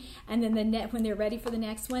gummy, and then when they're ready for the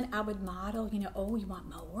next one, I would model, oh, you want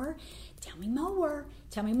more? Tell me more.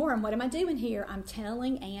 Tell me more. And what am I doing here? I'm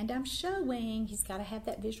telling and I'm showing. He's got to have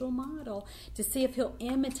that visual model to see if he'll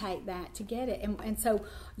imitate that to get it. And so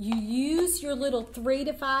you use your little 3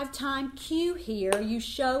 to 5 time cue here. You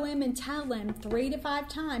show him and tell him 3 to 5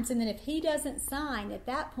 times, and then if he doesn't sign at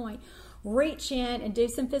that point, reach in and do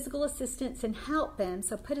some physical assistance and help him.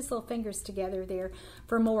 So put his little fingers together there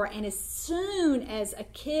for more. And as soon as a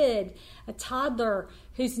kid, a toddler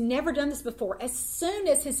who's never done this before, as soon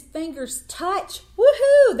as his fingers touch,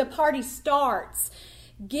 woohoo, the party starts.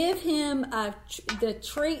 Give him the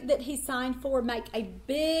treat that he signed for. Make a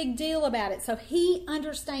big deal about it so he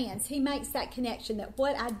understands. He makes that connection that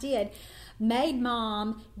what I did made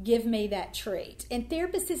mom give me that treat. And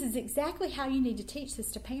therapists, this is exactly how you need to teach this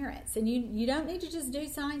to parents. And you don't need to just do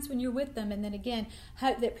signs when you're with them and then again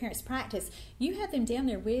hope that parents practice. You have them down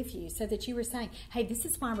there with you so that you were saying, hey, this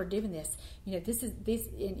is why we're doing this. This is this,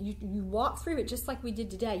 and you walk through it just like we did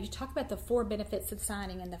today. You talk about the 4 benefits of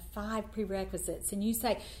signing and the 5 prerequisites, and you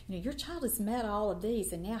say, your child has met all of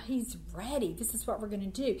these and now he's ready. This is what we're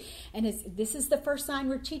going to do. And this is the first sign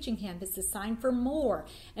we're teaching him. This is a sign for more.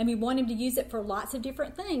 And we want him to use it for lots of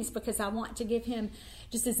different things because I want to give him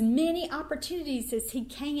just as many opportunities as he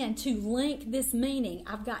can to link this meaning.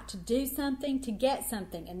 I've got to do something to get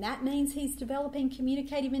something, and that means he's developing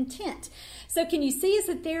communicative intent. So can you see as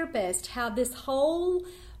a therapist how this whole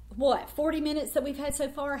 40 minutes that we've had so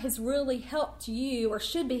far has really helped you, or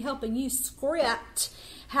should be helping you, script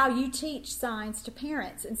how you teach signs to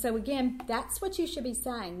parents. And so again, that's what you should be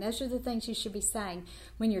saying. Those are the things you should be saying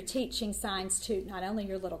when you're teaching signs to not only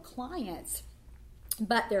your little clients,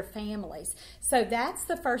 but their families. So that's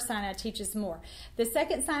the first sign I teach is more. The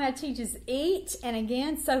second sign I teach is eat. And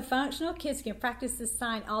again, so functional. Kids can practice this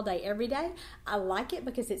sign all day, every day. I like it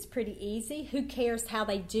because it's pretty easy. Who cares how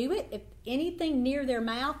they do it? If anything near their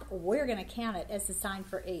mouth, we're going to count it as a sign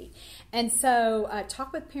for eat. And so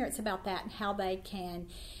talk with parents about that and how they can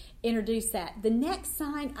introduce that. The next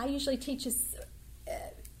sign I usually teach is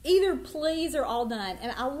either please or all done.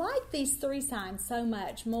 And I like these 3 signs so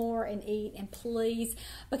much, more and eat and please,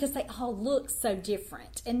 because they all look so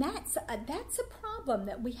different. And that's a problem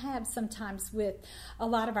that we have sometimes with a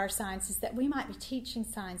lot of our signs, is that we might be teaching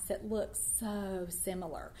signs that look so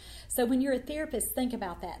similar. So when you're a therapist, think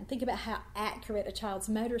about that and think about how accurate a child's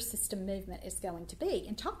motor system movement is going to be,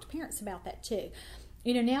 and talk to parents about that too.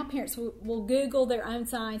 Now parents will Google their own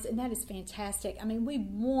signs, and that is fantastic. I mean, we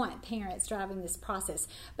want parents driving this process,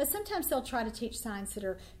 but sometimes they'll try to teach signs that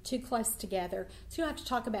are too close together. So you have to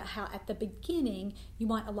talk about how at the beginning you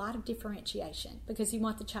want a lot of differentiation, because you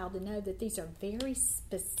want the child to know that these are very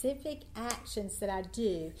specific actions that I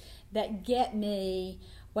do that get me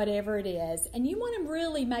whatever it is. And you want them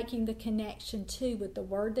really making the connection too with the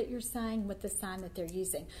word that you're saying, with the sign that they're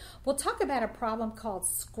using. We'll talk about a problem called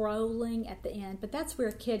scrolling at the end, but that's where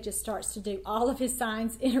a kid just starts to do all of his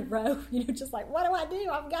signs in a row, just like, what do I do?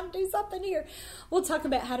 I've got to do something here. We'll talk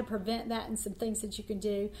about how to prevent that and some things that you can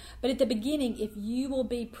do. But at the beginning, if you will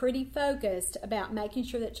be pretty focused about making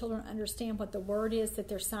sure that children understand what the word is that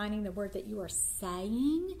they're signing, the word that you are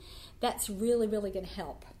saying, that's really, really going to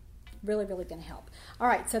help. Really, really going to help. All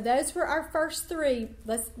right, so those were our first three.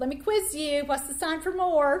 Let me quiz you. What's the sign for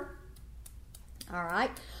more? All right.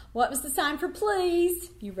 What was the sign for please?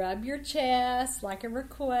 You rub your chest like a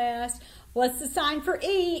request. What's the sign for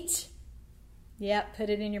eat? Yep, put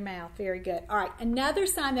it in your mouth. Very good. All right, another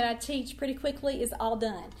sign that I teach pretty quickly is all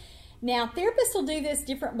done. Now, therapists will do this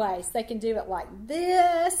different ways. They can do it like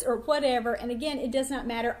this or whatever. And again, it does not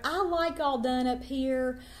matter. I like all done up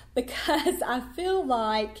here because I feel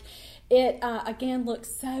like it, again, looks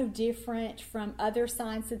so different from other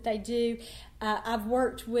signs that they do. I've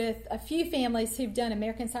worked with a few families who've done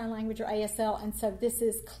American Sign Language or ASL, and so this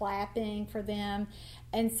is clapping for them.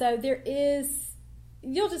 And so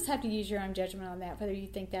you'll just have to use your own judgment on that, whether you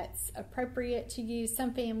think that's appropriate to use.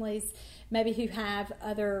 Some families, maybe who have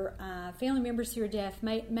other family members who are deaf,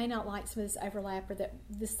 may not like some of this overlap, or that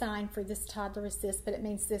the sign for this toddler is this, but it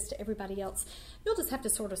means this to everybody else. You'll just have to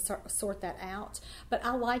sort of sort that out. But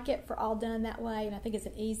I like it for all done that way, and I think it's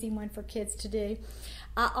an easy one for kids to do.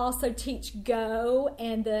 I also teach go,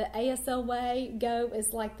 and the ASL way, go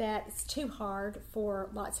is like that. It's too hard for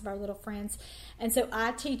lots of our little friends. And so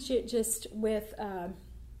I teach it just with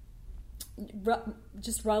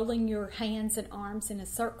just rolling your hands and arms in a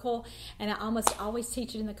circle, and I almost always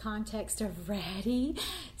teach it in the context of ready,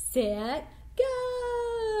 set,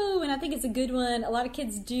 go. And I think it's a good one. A lot of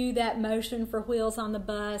kids do that motion for wheels on the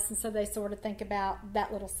bus, and so they sort of think about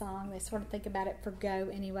that little song. They sort of think about it for go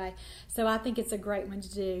anyway. So I think it's a great one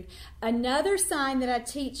to do. Another sign that I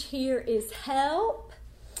teach here is help.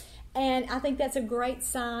 And I think that's a great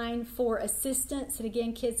sign for assistance. And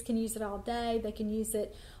again, kids can use it all day. They can use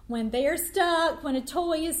it when they're stuck, when a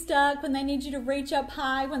toy is stuck, when they need you to reach up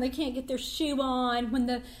high, when they can't get their shoe on,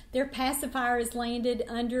 when their pacifier is landed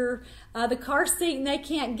under the car seat and they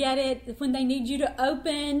can't get it, when they need you to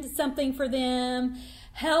open something for them.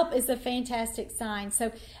 Help is a fantastic sign.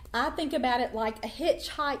 So I think about it like a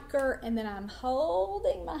hitchhiker, and then I'm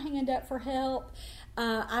holding my hand up for help.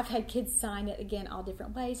 I've had kids sign it, again, all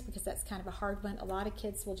different ways, because that's kind of a hard one. A lot of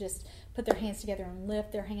kids will just put their hands together and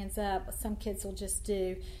lift their hands up. Some kids will just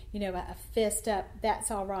do, a fist up. That's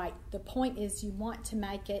all right. The point is you want to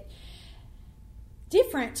make it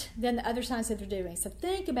different than the other signs that they're doing. So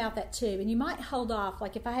think about that too. And you might hold off.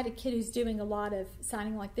 Like if I had a kid who's doing a lot of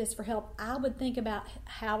signing like this for help, I would think about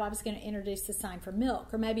how I was going to introduce the sign for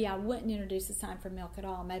milk. Or maybe I wouldn't introduce the sign for milk at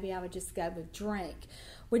all. Maybe I would just go with drink,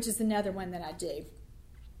 which is another one that I do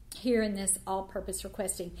here in this all-purpose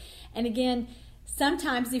requesting. And again,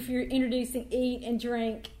 sometimes if you're introducing eat and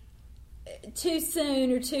drink too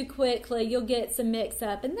soon or too quickly, you'll get some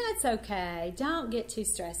mix-up, and that's okay. Don't get too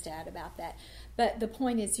stressed out about that. But the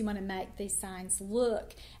point is you want to make these signs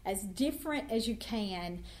look as different as you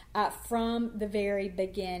can from the very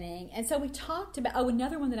beginning. And so we talked about,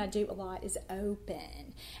 another one that I do a lot is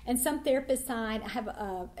open. And some therapists sign, I have,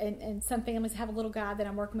 and some families have a little guy that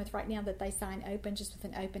I'm working with right now that they sign open just with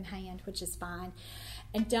an open hand, which is fine.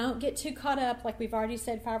 And don't get too caught up, like we've already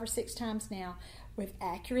said 5 or 6 times now, with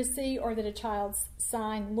accuracy, or that a child's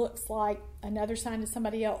sign looks like another sign to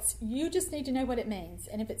somebody else. You just need to know what it means.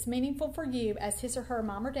 And if it's meaningful for you as his or her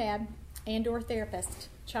mom or dad and or therapist,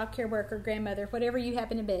 child care worker, grandmother, whatever you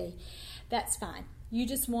happen to be, that's fine. You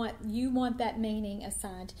want that meaning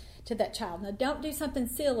assigned to that child. Now don't do something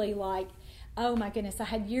silly like, oh my goodness, I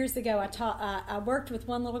had years ago, I worked with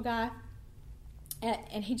one little guy,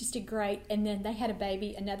 and he just did great. And then they had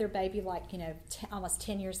another baby, like, almost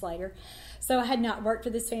 10 years later. So I had not worked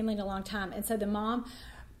with this family in a long time. And so the mom,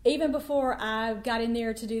 even before I got in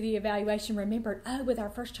there to do the evaluation, remembered, with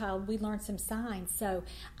our first child, we learned some signs. So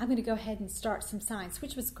I'm going to go ahead and start some signs,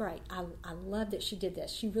 which was great. I love that she did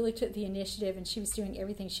this. She really took the initiative, and she was doing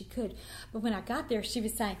everything she could. But when I got there, she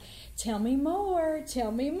was saying, tell me more,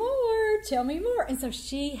 tell me more, tell me more. And so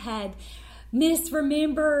she had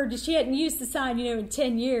misremembered. She hadn't used the sign, in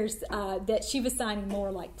 10 years, that she was signing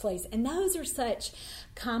more like please. And those are such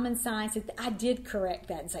common signs that I did correct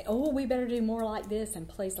that and say, we better do more like this and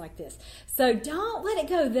please like this. So don't let it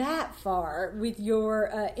go that far with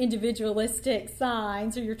your individualistic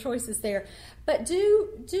signs or your choices there. But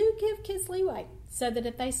do give kids leeway, so that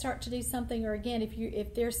if they start to do something, or again,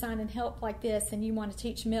 if they're signing help like this and you want to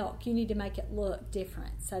teach milk, you need to make it look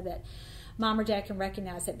different, so that mom or dad can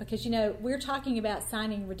recognize it, because we're talking about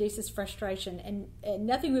signing reduces frustration, and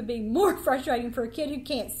nothing would be more frustrating for a kid who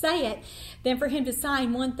can't say it than for him to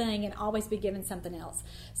sign one thing and always be given something else.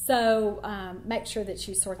 So make sure that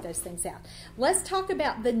you sort those things out. Let's talk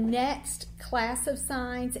about the next class of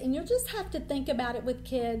signs, and you'll just have to think about it with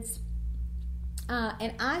kids.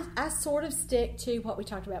 And I sort of stick to what we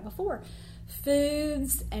talked about before: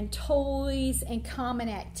 foods and toys and common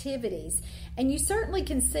activities. And you certainly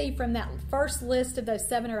can see from that first list of those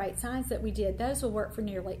 7 or 8 signs that we did, those will work for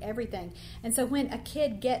nearly everything. And so when a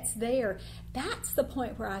kid gets there, that's the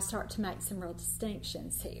point where I start to make some real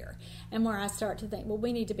distinctions here, and where I start to think, well,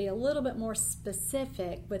 we need to be a little bit more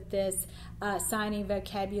specific with this signing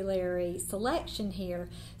vocabulary selection here,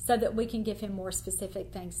 so that we can give him more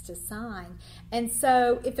specific things to sign. And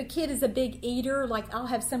so if a kid is a big eater, like I'll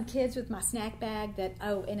have some kids with my snack bag that,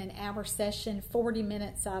 in an hour session, 40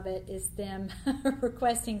 minutes of it is them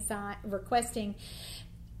requesting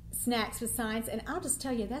snacks with signs, and I'll just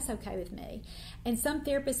tell you that's okay with me. And some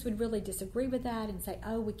therapists would really disagree with that and say,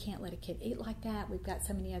 we can't let a kid eat like that, we've got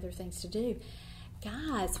so many other things to do.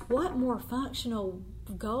 Guys, what more functional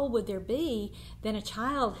goal would there be than a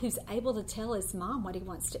child who's able to tell his mom what he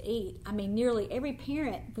wants to eat? I mean, nearly every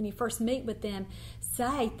parent, when you first meet with them,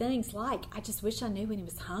 say things like, I just wish I knew when he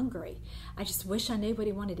was hungry. I just wish I knew what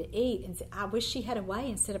he wanted to eat. And I wish she had a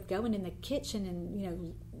way, instead of going in the kitchen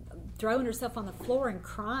and, throwing herself on the floor and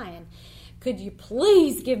crying, could you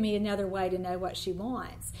please give me another way to know what she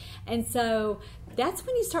wants? And so that's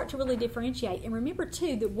when you start to really differentiate. And remember,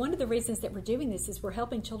 too, that one of the reasons that we're doing this is we're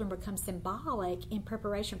helping children become symbolic in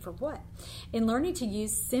preparation for what? In learning to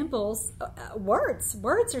use symbols, words.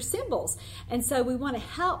 Words are symbols. And so we want to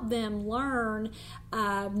help them learn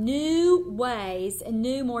new ways and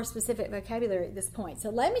new, more specific vocabulary at this point. So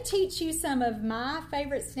let me teach you some of my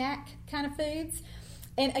favorite snack kind of foods.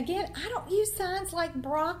 And again, I don't use signs like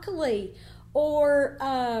broccoli or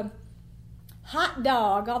hot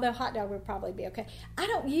dog, although hot dog would probably be okay. I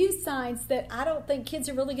don't use signs that I don't think kids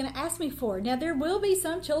are really going to ask me for. Now, there will be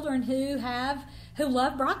some children who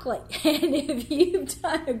love broccoli. And if you've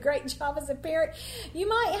done a great job as a parent, you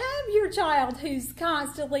might have your child who's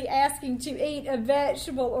constantly asking to eat a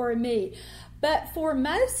vegetable or a meat. But for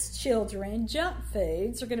most children, junk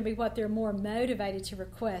foods are going to be what they're more motivated to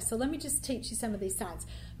request. So let me just teach you some of these signs.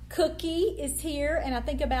 Cookie is here, and I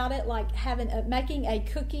think about it like making a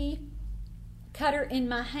cookie cutter in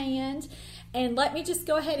my hand. And let me just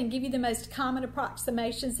go ahead and give you the most common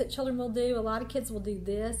approximations that children will do. A lot of kids will do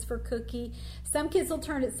this for cookie. Some kids will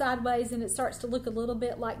turn it sideways and it starts to look a little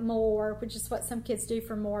bit like more, which is what some kids do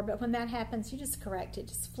for more. But when that happens, you just correct it.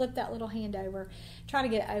 Just flip that little hand over, try to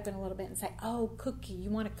get it open a little bit and say, cookie, you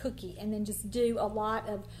want a cookie. And then just do a lot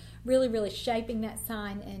of really, really shaping that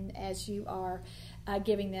sign, and as you are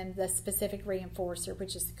giving them the specific reinforcer,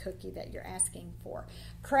 which is the cookie that you're asking for.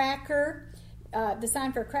 Cracker. The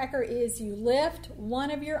sign for a cracker is you lift one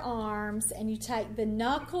of your arms and you take the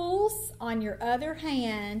knuckles on your other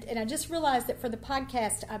hand. And I just realized that for the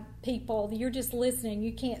podcast people, you're just listening.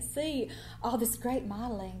 You can't see all this great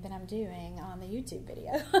modeling that I'm doing on the YouTube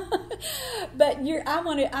video. But I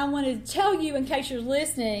want to tell you, in case you're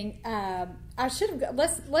listening, I should have.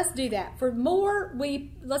 Let's do that. For more,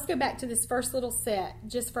 let's go back to this first little set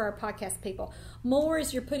just for our podcast people. More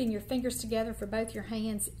is you're putting your fingers together for both your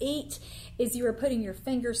hands. Eat is you are putting your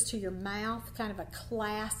fingers to your mouth, kind of a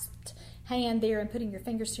clasped hand there, and putting your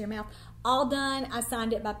fingers to your mouth. All done. I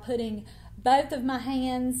signed it by putting both of my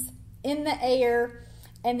hands in the air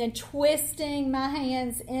and then twisting my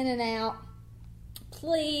hands in and out.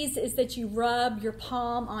 Please is that you rub your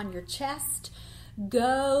palm on your chest.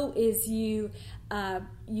 Go is you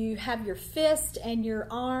have your fist and your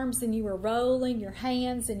arms, and you are rolling your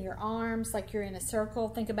hands and your arms like you're in a circle.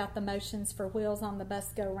 Think about the motions for wheels on the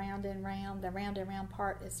bus go round and round. The round and round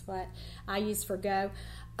part is what I use for go.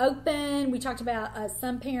 Open, we talked about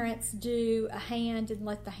some parents do a hand and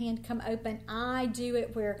let the hand come open. I do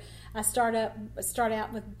it where I start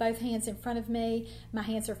out with both hands in front of me. My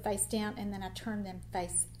hands are face down, and then I turn them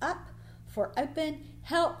face up for open.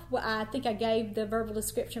 Help, well, I think I gave the verbal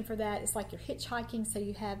description for that. It's like you're hitchhiking, so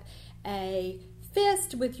you have a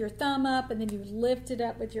fist with your thumb up, and then you lift it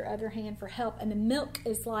up with your other hand for help. And the milk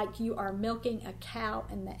is like you are milking a cow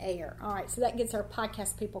in the air. All right, so that gets our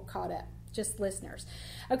podcast people caught up, just listeners.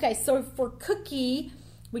 Okay, so for cookie,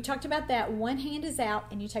 we talked about that. One hand is out,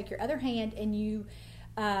 and you take your other hand and you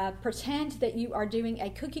pretend that you are doing a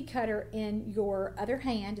cookie cutter in your other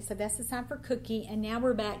hand. So that's the sign for cookie. And now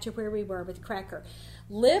we're back to where we were with cracker.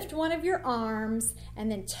 Lift one of your arms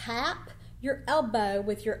and then tap your elbow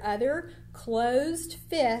with your other closed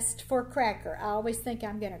fist for cracker. I always think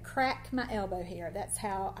I'm going to crack my elbow here. That's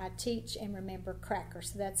how I teach and remember cracker,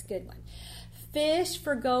 so that's a good one. Fish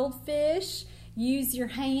for goldfish. Use your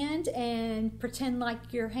hand and pretend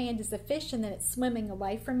like your hand is a fish and then it's swimming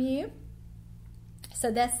away from you. So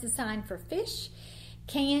that's the sign for fish.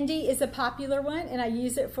 Candy is a popular one, and I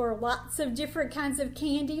use it for lots of different kinds of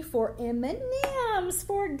candy, for M&Ms,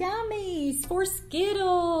 for gummies, for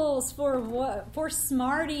Skittles, for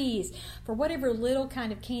Smarties, for whatever little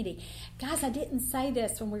kind of candy. Guys, I didn't say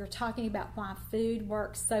this when we were talking about why food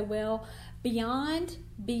works so well. Beyond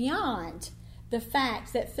the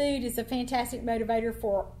fact that food is a fantastic motivator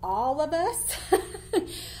for all of us,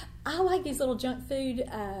 I like these little junk food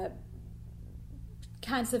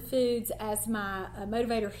kinds of foods as my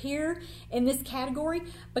motivator here in this category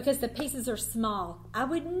because the pieces are small. I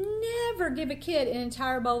would never give a kid an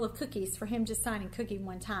entire bowl of cookies for him just signing cookie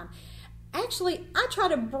one time. Actually, I try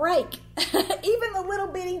to break even the little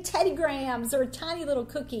bitty Teddy Grahams or a tiny little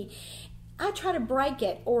cookie. I try to break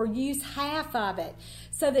it or use half of it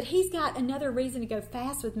so that he's got another reason to go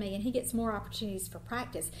fast with me and he gets more opportunities for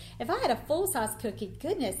practice. If I had a full-size cookie,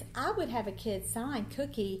 goodness, I would have a kid sign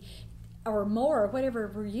cookie or more, or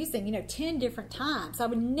whatever we're using, 10 different times. I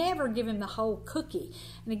would never give him the whole cookie.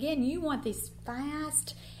 And again, you want these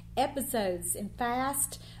fast episodes and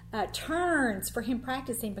fast turns for him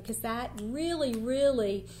practicing because that really,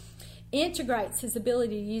 really integrates his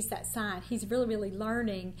ability to use that sign. He's really, really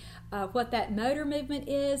learning what that motor movement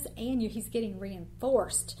is, and he's getting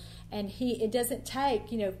reinforced. And it doesn't take,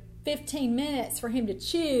 15 minutes for him to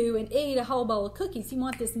chew and eat a whole bowl of cookies. You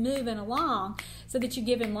want this moving along so that you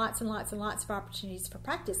give him lots and lots and lots of opportunities for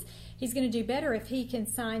practice. He's going to do better if he can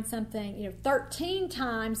sign something, 13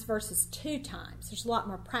 times versus 2 times. There's a lot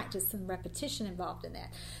more practice and repetition involved in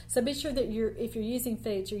that. So be sure that if you're using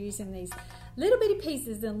foods, you're using these little bitty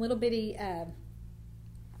pieces and little bitty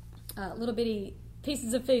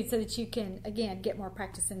pieces of food so that you can, again, get more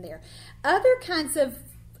practice in there. Other kinds of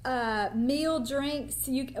meal drinks.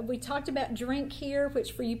 We talked about drink here,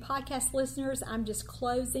 which for you podcast listeners, I'm just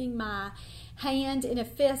closing my hand in a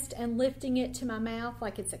fist and lifting it to my mouth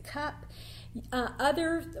like it's a cup.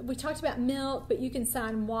 We talked about milk, but you can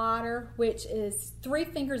sign water, which is 3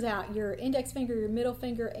 fingers out, your index finger, your middle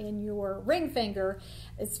finger, and your ring finger.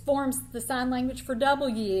 It forms the sign language for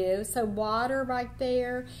W, so water right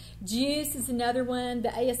there. Juice is another one. The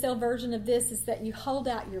ASL version of this is that you hold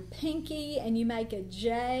out your pinky and you make a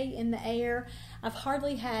J in the air. I've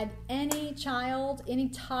hardly had any child, any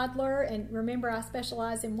toddler, and remember I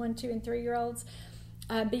specialize in 1, 2, and 3-year-olds,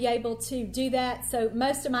 be able to do that. So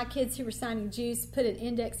most of my kids who were signing juice put an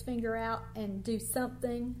index finger out and do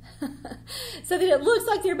something so that it looks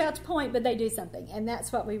like they're about to point, but they do something, and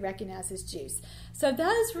that's what we recognize as juice. So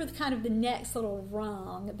those were kind of the next little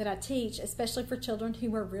rung that I teach, especially for children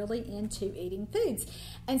who are really into eating foods.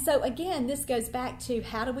 And so again, this goes back to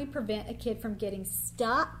how do we prevent a kid from getting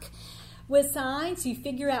stuck with signs? You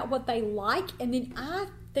figure out what they like, and then I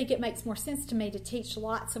think it makes more sense to me to teach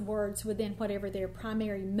lots of words within whatever their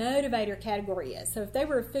primary motivator category is. So if they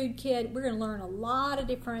were a food kid, we're going to learn a lot of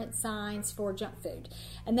different signs for junk food,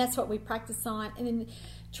 and that's what we practice on. And then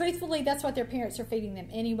truthfully, that's what their parents are feeding them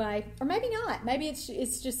anyway, or maybe not. Maybe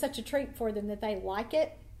it's just such a treat for them that they like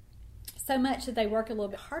it so much that they work a little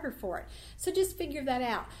bit harder for it. So just figure that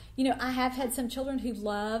out. I have had some children who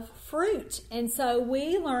love fruit, and so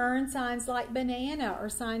we learn signs like banana or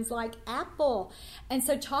signs like apple. And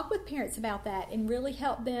so talk with parents about that and really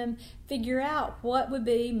help them figure out what would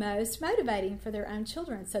be most motivating for their own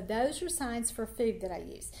children. So those are signs for food that I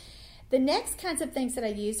use. The next kinds of things that I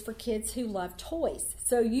use for kids who love toys.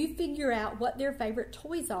 So you figure out what their favorite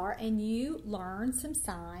toys are and you learn some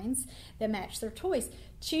signs that match their toys.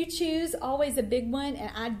 Choo-choo's always a big one,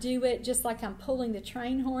 and I do it just like I'm pulling the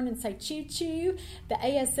train horn and say choo-choo. The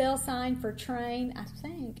ASL sign for train, I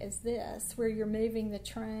think, is this, where you're moving the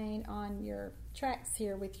train on your tracks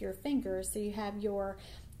here with your fingers. So you have your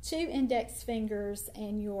 2 index fingers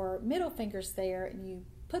and your middle fingers there, and you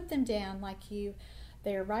put them down like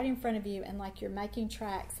they're right in front of you and like you're making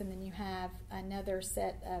tracks, and then you have another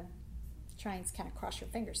set of trains kind of cross your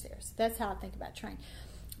fingers there. So that's how I think about train.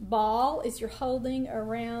 Ball is you're holding a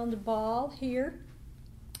round ball here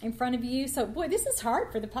in front of you. So, boy, this is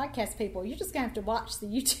hard for the podcast people. You're just going to have to watch the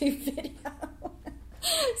YouTube video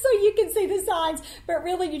so you can see the signs. But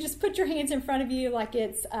really, you just put your hands in front of you like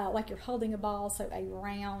it's like you're holding a ball, so a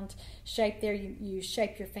round shape there. You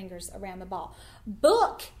shape your fingers around the ball.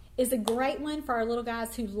 Book is a great one for our little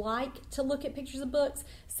guys who like to look at pictures of books.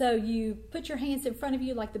 So you put your hands in front of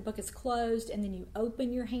you like the book is closed, and then you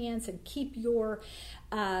open your hands and keep your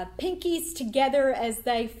pinkies together as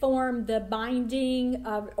they form the binding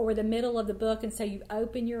or the middle of the book. And so you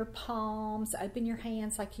open your palms, open your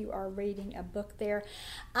hands like you are reading a book there.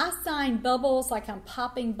 I sign bubbles like I'm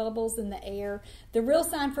popping bubbles in the air. The real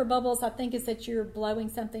sign for bubbles, I think, is that you're blowing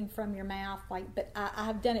something from your mouth. But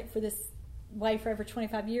I've done it for this way for over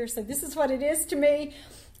 25 years, so this is what it is to me,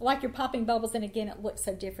 like you're popping bubbles. And again, it looks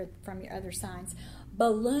so different from your other signs.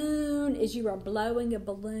 Balloon is you are blowing a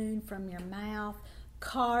balloon from your mouth.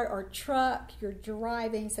 Car or truck, you're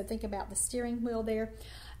driving, so think about the steering wheel there.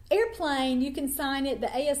 Airplane, you can sign it the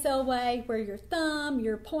ASL way, where your thumb,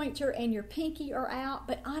 your pointer, and your pinky are out.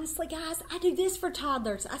 But honestly, guys, I do this for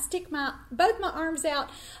toddlers. I stick both my arms out,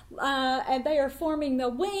 and they are forming the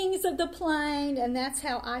wings of the plane, and that's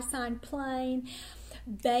how I sign plane.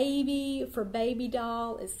 Baby, for baby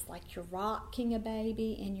doll, is like you're rocking a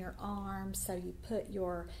baby in your arms. So you put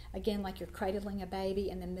again, like you're cradling a baby,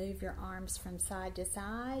 and then move your arms from side to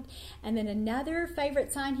side. And then another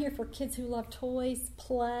favorite sign here for kids who love toys,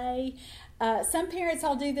 play. Some parents,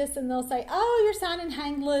 I'll do this and they'll say, oh, you're signing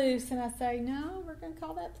hang loose. And I say, no, we're going to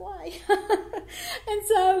call that play. And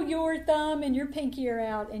so your thumb and your pinky are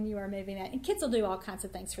out and you are moving that. And kids will do all kinds of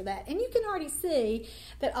things for that. And you can already see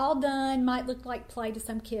that all done might look like play to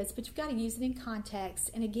some kids, but you've got to use it in context.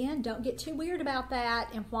 And again, don't get too weird about that.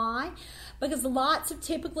 And why? Because lots of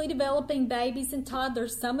typically developing babies and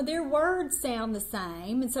toddlers, some of their words sound the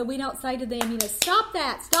same. And so we don't say to them, stop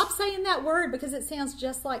that. Stop saying that word because it sounds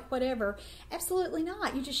just like whatever. Absolutely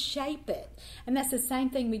not. You just shape it. And that's the same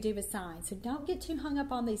thing we do with signs. So don't get too hung up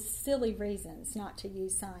on these silly reasons not to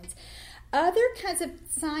use signs. Other kinds of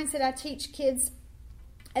signs that I teach kids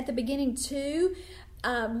at the beginning too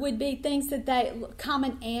would be things that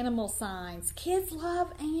common animal signs. Kids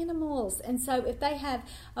love animals. And so if they have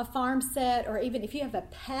a farm set, or even if you have a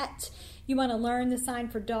pet, you want to learn the sign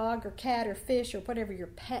for dog or cat or fish or whatever your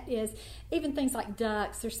pet is. Even things like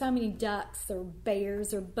ducks. There's so many ducks or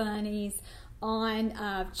bears or bunnies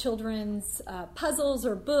on children's puzzles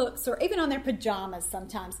or books, or even on their pajamas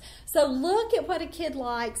sometimes. So look at what a kid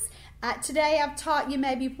likes. Today I've taught you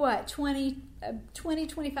maybe 20,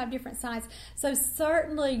 25 different signs. So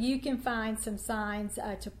certainly you can find some signs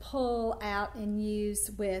to pull out and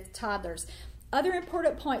use with toddlers. Other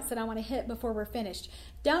important points that I want to hit before we're finished.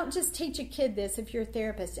 Don't just teach a kid this if you're a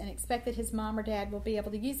therapist and expect that his mom or dad will be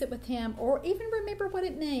able to use it with him, or even remember what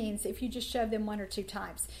it means if you just show them 1 or 2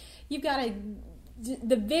 times. You've got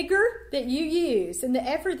the vigor that you use and the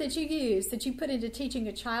effort that you use, that you put into teaching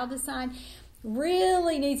a child a sign,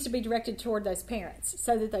 really needs to be directed toward those parents,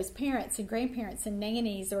 so that those parents and grandparents and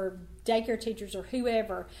nannies or daycare teachers or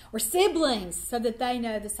whoever, or siblings, so that they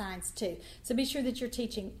know the signs too. So be sure that you're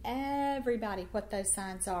teaching everybody what those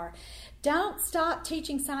signs are. Don't stop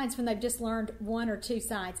teaching signs when they've just learned 1 or 2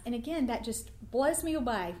 signs. And again, that just blows me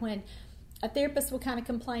away when a therapist will kind of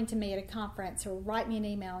complain to me at a conference or write me an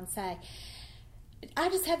email and say, I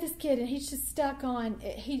just have this kid and he's just stuck on,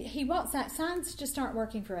 he won't, signs just aren't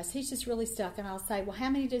working for us. He's just really stuck. And I'll say, well, how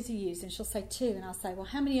many does he use? And she'll say 2. And I'll say, well,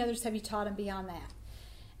 how many others have you taught him beyond that?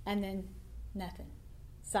 And then nothing.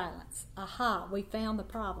 Silence. Aha, we found the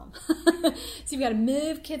problem. So you've got to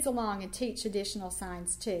move kids along and teach additional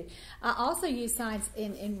signs too. I also use signs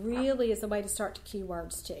in really as a way to start to cue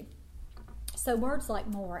words too. So words like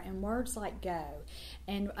more and words like go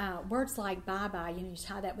and words like bye-bye, you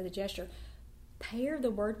tie that with a gesture. Pair the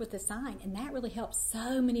word with the sign, and that really helps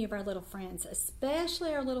so many of our little friends,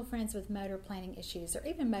 especially our little friends with motor planning issues or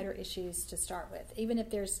even motor issues to start with. Even if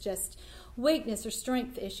there's just weakness or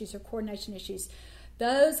strength issues or coordination issues,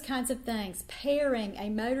 those kinds of things, pairing a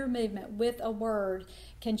motor movement with a word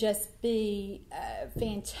can just be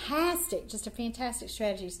fantastic, just a fantastic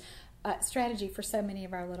strategy for so many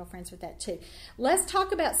of our little friends with that too. Let's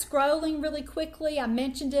talk about scrolling really quickly. I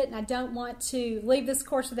mentioned it and I don't want to leave this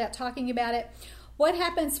course without talking about it. What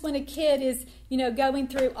happens when a kid is, going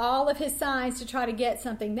through all of his signs to try to get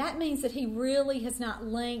something? That means that he really has not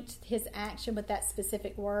linked his action with that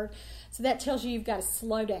specific word. So that tells you you've got to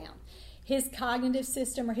slow down. His cognitive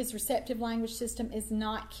system or his receptive language system is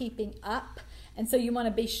not keeping up. And so you want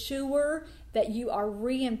to be sure that you are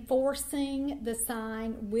reinforcing the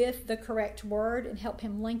sign with the correct word and help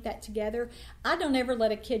him link that together. I don't ever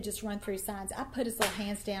let a kid just run through signs. I put his little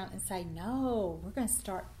hands down and say, no, we're going to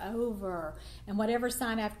start over. And whatever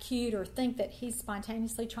sign I've cued or think that he's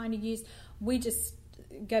spontaneously trying to use, we just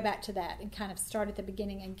go back to that and kind of start at the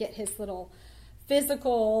beginning and get his little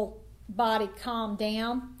physical body calm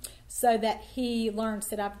down so that he learns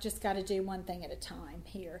that I've just got to do one thing at a time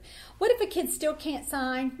here. What if a kid still can't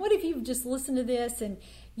sign? What if you've just listened to this and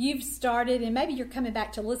you've started, and maybe you're coming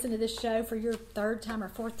back to listen to this show for your third time or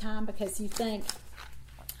fourth time because you think,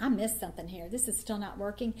 I missed something here. This is still not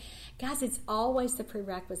working. Guys, it's always the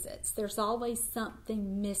prerequisites. There's always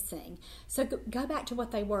something missing. So go back to what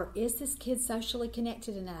they were. Is this kid socially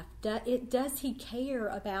connected enough? Does he care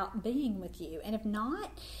about being with you? And if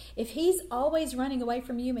not, if he's always running away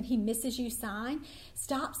from you and he misses you sign,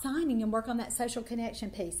 stop signing and work on that social connection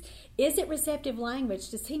piece. Is it receptive language?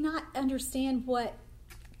 Does he not understand what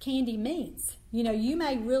candy means? You know, you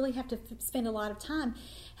may really have to spend a lot of time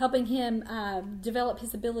helping him develop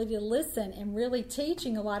his ability to listen and really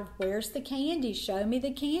teaching a lot of where's the candy, show me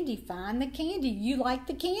the candy, find the candy, you like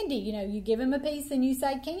the candy. You know, you give him a piece and you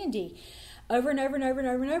say candy over and over and over and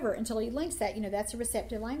over and over until he links that. You know, that's a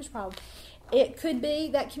receptive language problem. It could be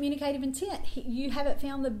that communicative intent. You haven't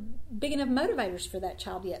found the big enough motivators for that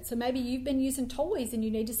child yet. So maybe you've been using toys and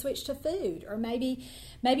you need to switch to food. Or maybe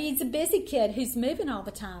he's a busy kid who's moving all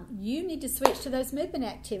the time. You need to switch to those movement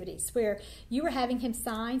activities where you are having him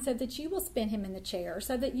sign so that you will spin him in the chair, or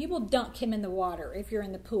so that you will dunk him in the water if you're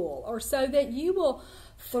in the pool, or so that you will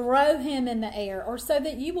throw him in the air, or so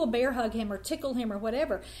that you will bear hug him or tickle him or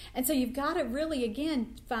whatever. And so you've got to really,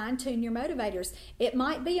 again, fine-tune your motivators. It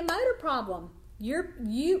might be a motor problem.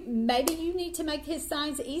 Maybe you need to make his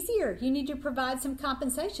signs easier. You need to provide some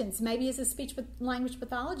compensations. Maybe as a speech language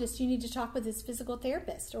pathologist, you need to talk with his physical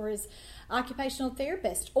therapist or his occupational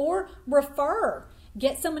therapist, or refer.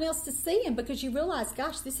 Get someone else to see him because you realize,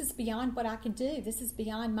 gosh, this is beyond what I can do. This is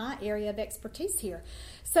beyond my area of expertise here.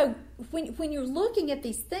 So when you're looking at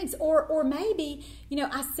these things, or maybe, you know,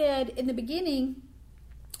 I said in the beginning,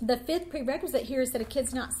 the fifth prerequisite here is that a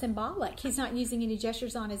kid's not symbolic. He's not using any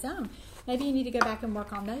gestures on his own. Maybe you need to go back and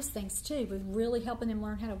work on those things too, with really helping him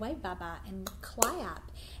learn how to wave bye-bye and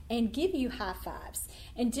clap and give you high fives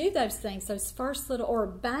and do those things, those first little, or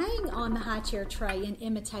bang on the high chair tray in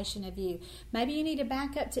imitation of you. Maybe you need to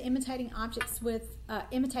back up to imitating objects with,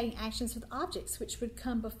 imitating actions with objects, which would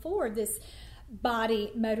come before this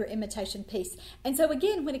body motor imitation piece. And so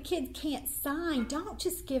again, when a kid can't sign, don't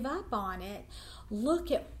just give up on it.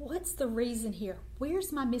 Look at what's the reason here.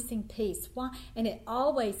 Where's my missing piece? Why? And it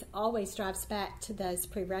always drives back to those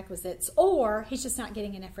prerequisites, or he's just not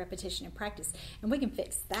getting enough repetition and practice. And we can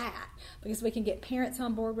fix that because we can get parents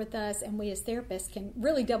on board with us, and we as therapists can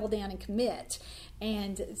really double down and commit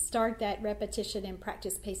and start that repetition and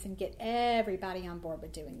practice piece and get everybody on board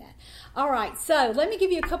with doing that. All right, so let me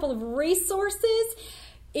give you a couple of resources.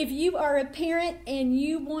 If you are a parent and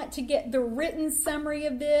you want to get the written summary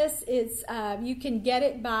of this, it's you can get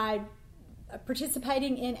it by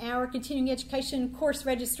participating in our continuing education course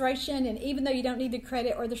registration. And even though you don't need the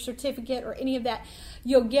credit or the certificate or any of that,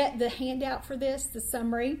 you'll get the handout for this, the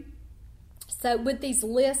summary. So with these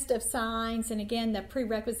list of signs and again the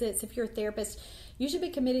prerequisites, if you're a therapist, you should be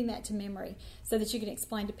committing that to memory so that you can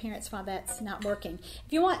explain to parents why that's not working.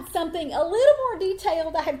 If you want something a little more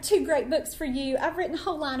detailed, I have 2 great books for you. I've written a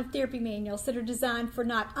whole line of therapy manuals that are designed for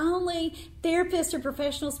not only therapists or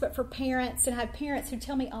professionals, but for parents. And I have parents who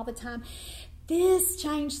tell me all the time, this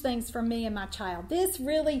changed things for me and my child. This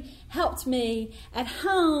really helped me at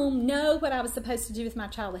home know what I was supposed to do with my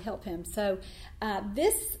child to help him. So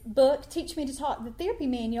this book, Teach Me to Talk, the therapy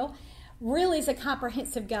manual, really is a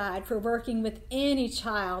comprehensive guide for working with any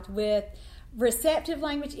child with receptive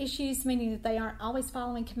language issues, meaning that they aren't always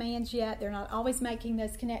following commands yet, they're not always making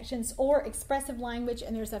those connections, or expressive language.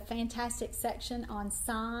 And there's a fantastic section on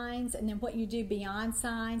signs and then what you do beyond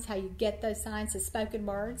signs, how you get those signs as spoken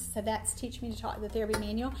words. So that's Teach Me to Talk, the therapy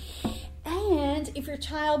manual. And if your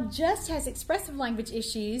child just has expressive language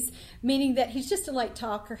issues, meaning that he's just a late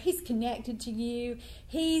talker, he's connected to you,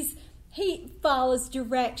 he follows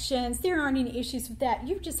directions, there aren't any issues with that,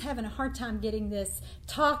 you're just having a hard time getting this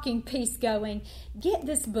talking piece going, get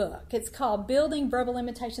this book. It's called Building Verbal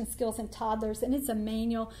Imitation Skills in Toddlers, and it's a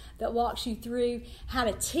manual that walks you through how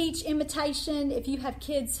to teach imitation. If you have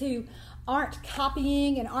kids who aren't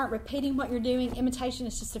copying and aren't repeating what you're doing, imitation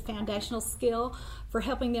is just a foundational skill for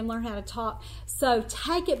helping them learn how to talk. So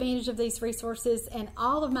take advantage of these resources, and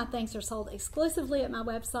all of my things are sold exclusively at my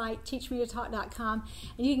website, teachmetotalk.com,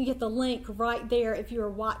 and you can get the link right there if you are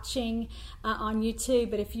watching on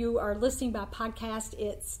YouTube, but if you are listening by podcast,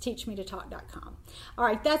 it's teachmetotalk.com. All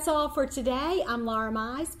right, that's all for today. I'm Laura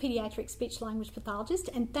Mize, pediatric speech language pathologist,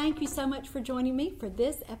 and thank you so much for joining me for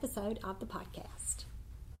this episode of the podcast.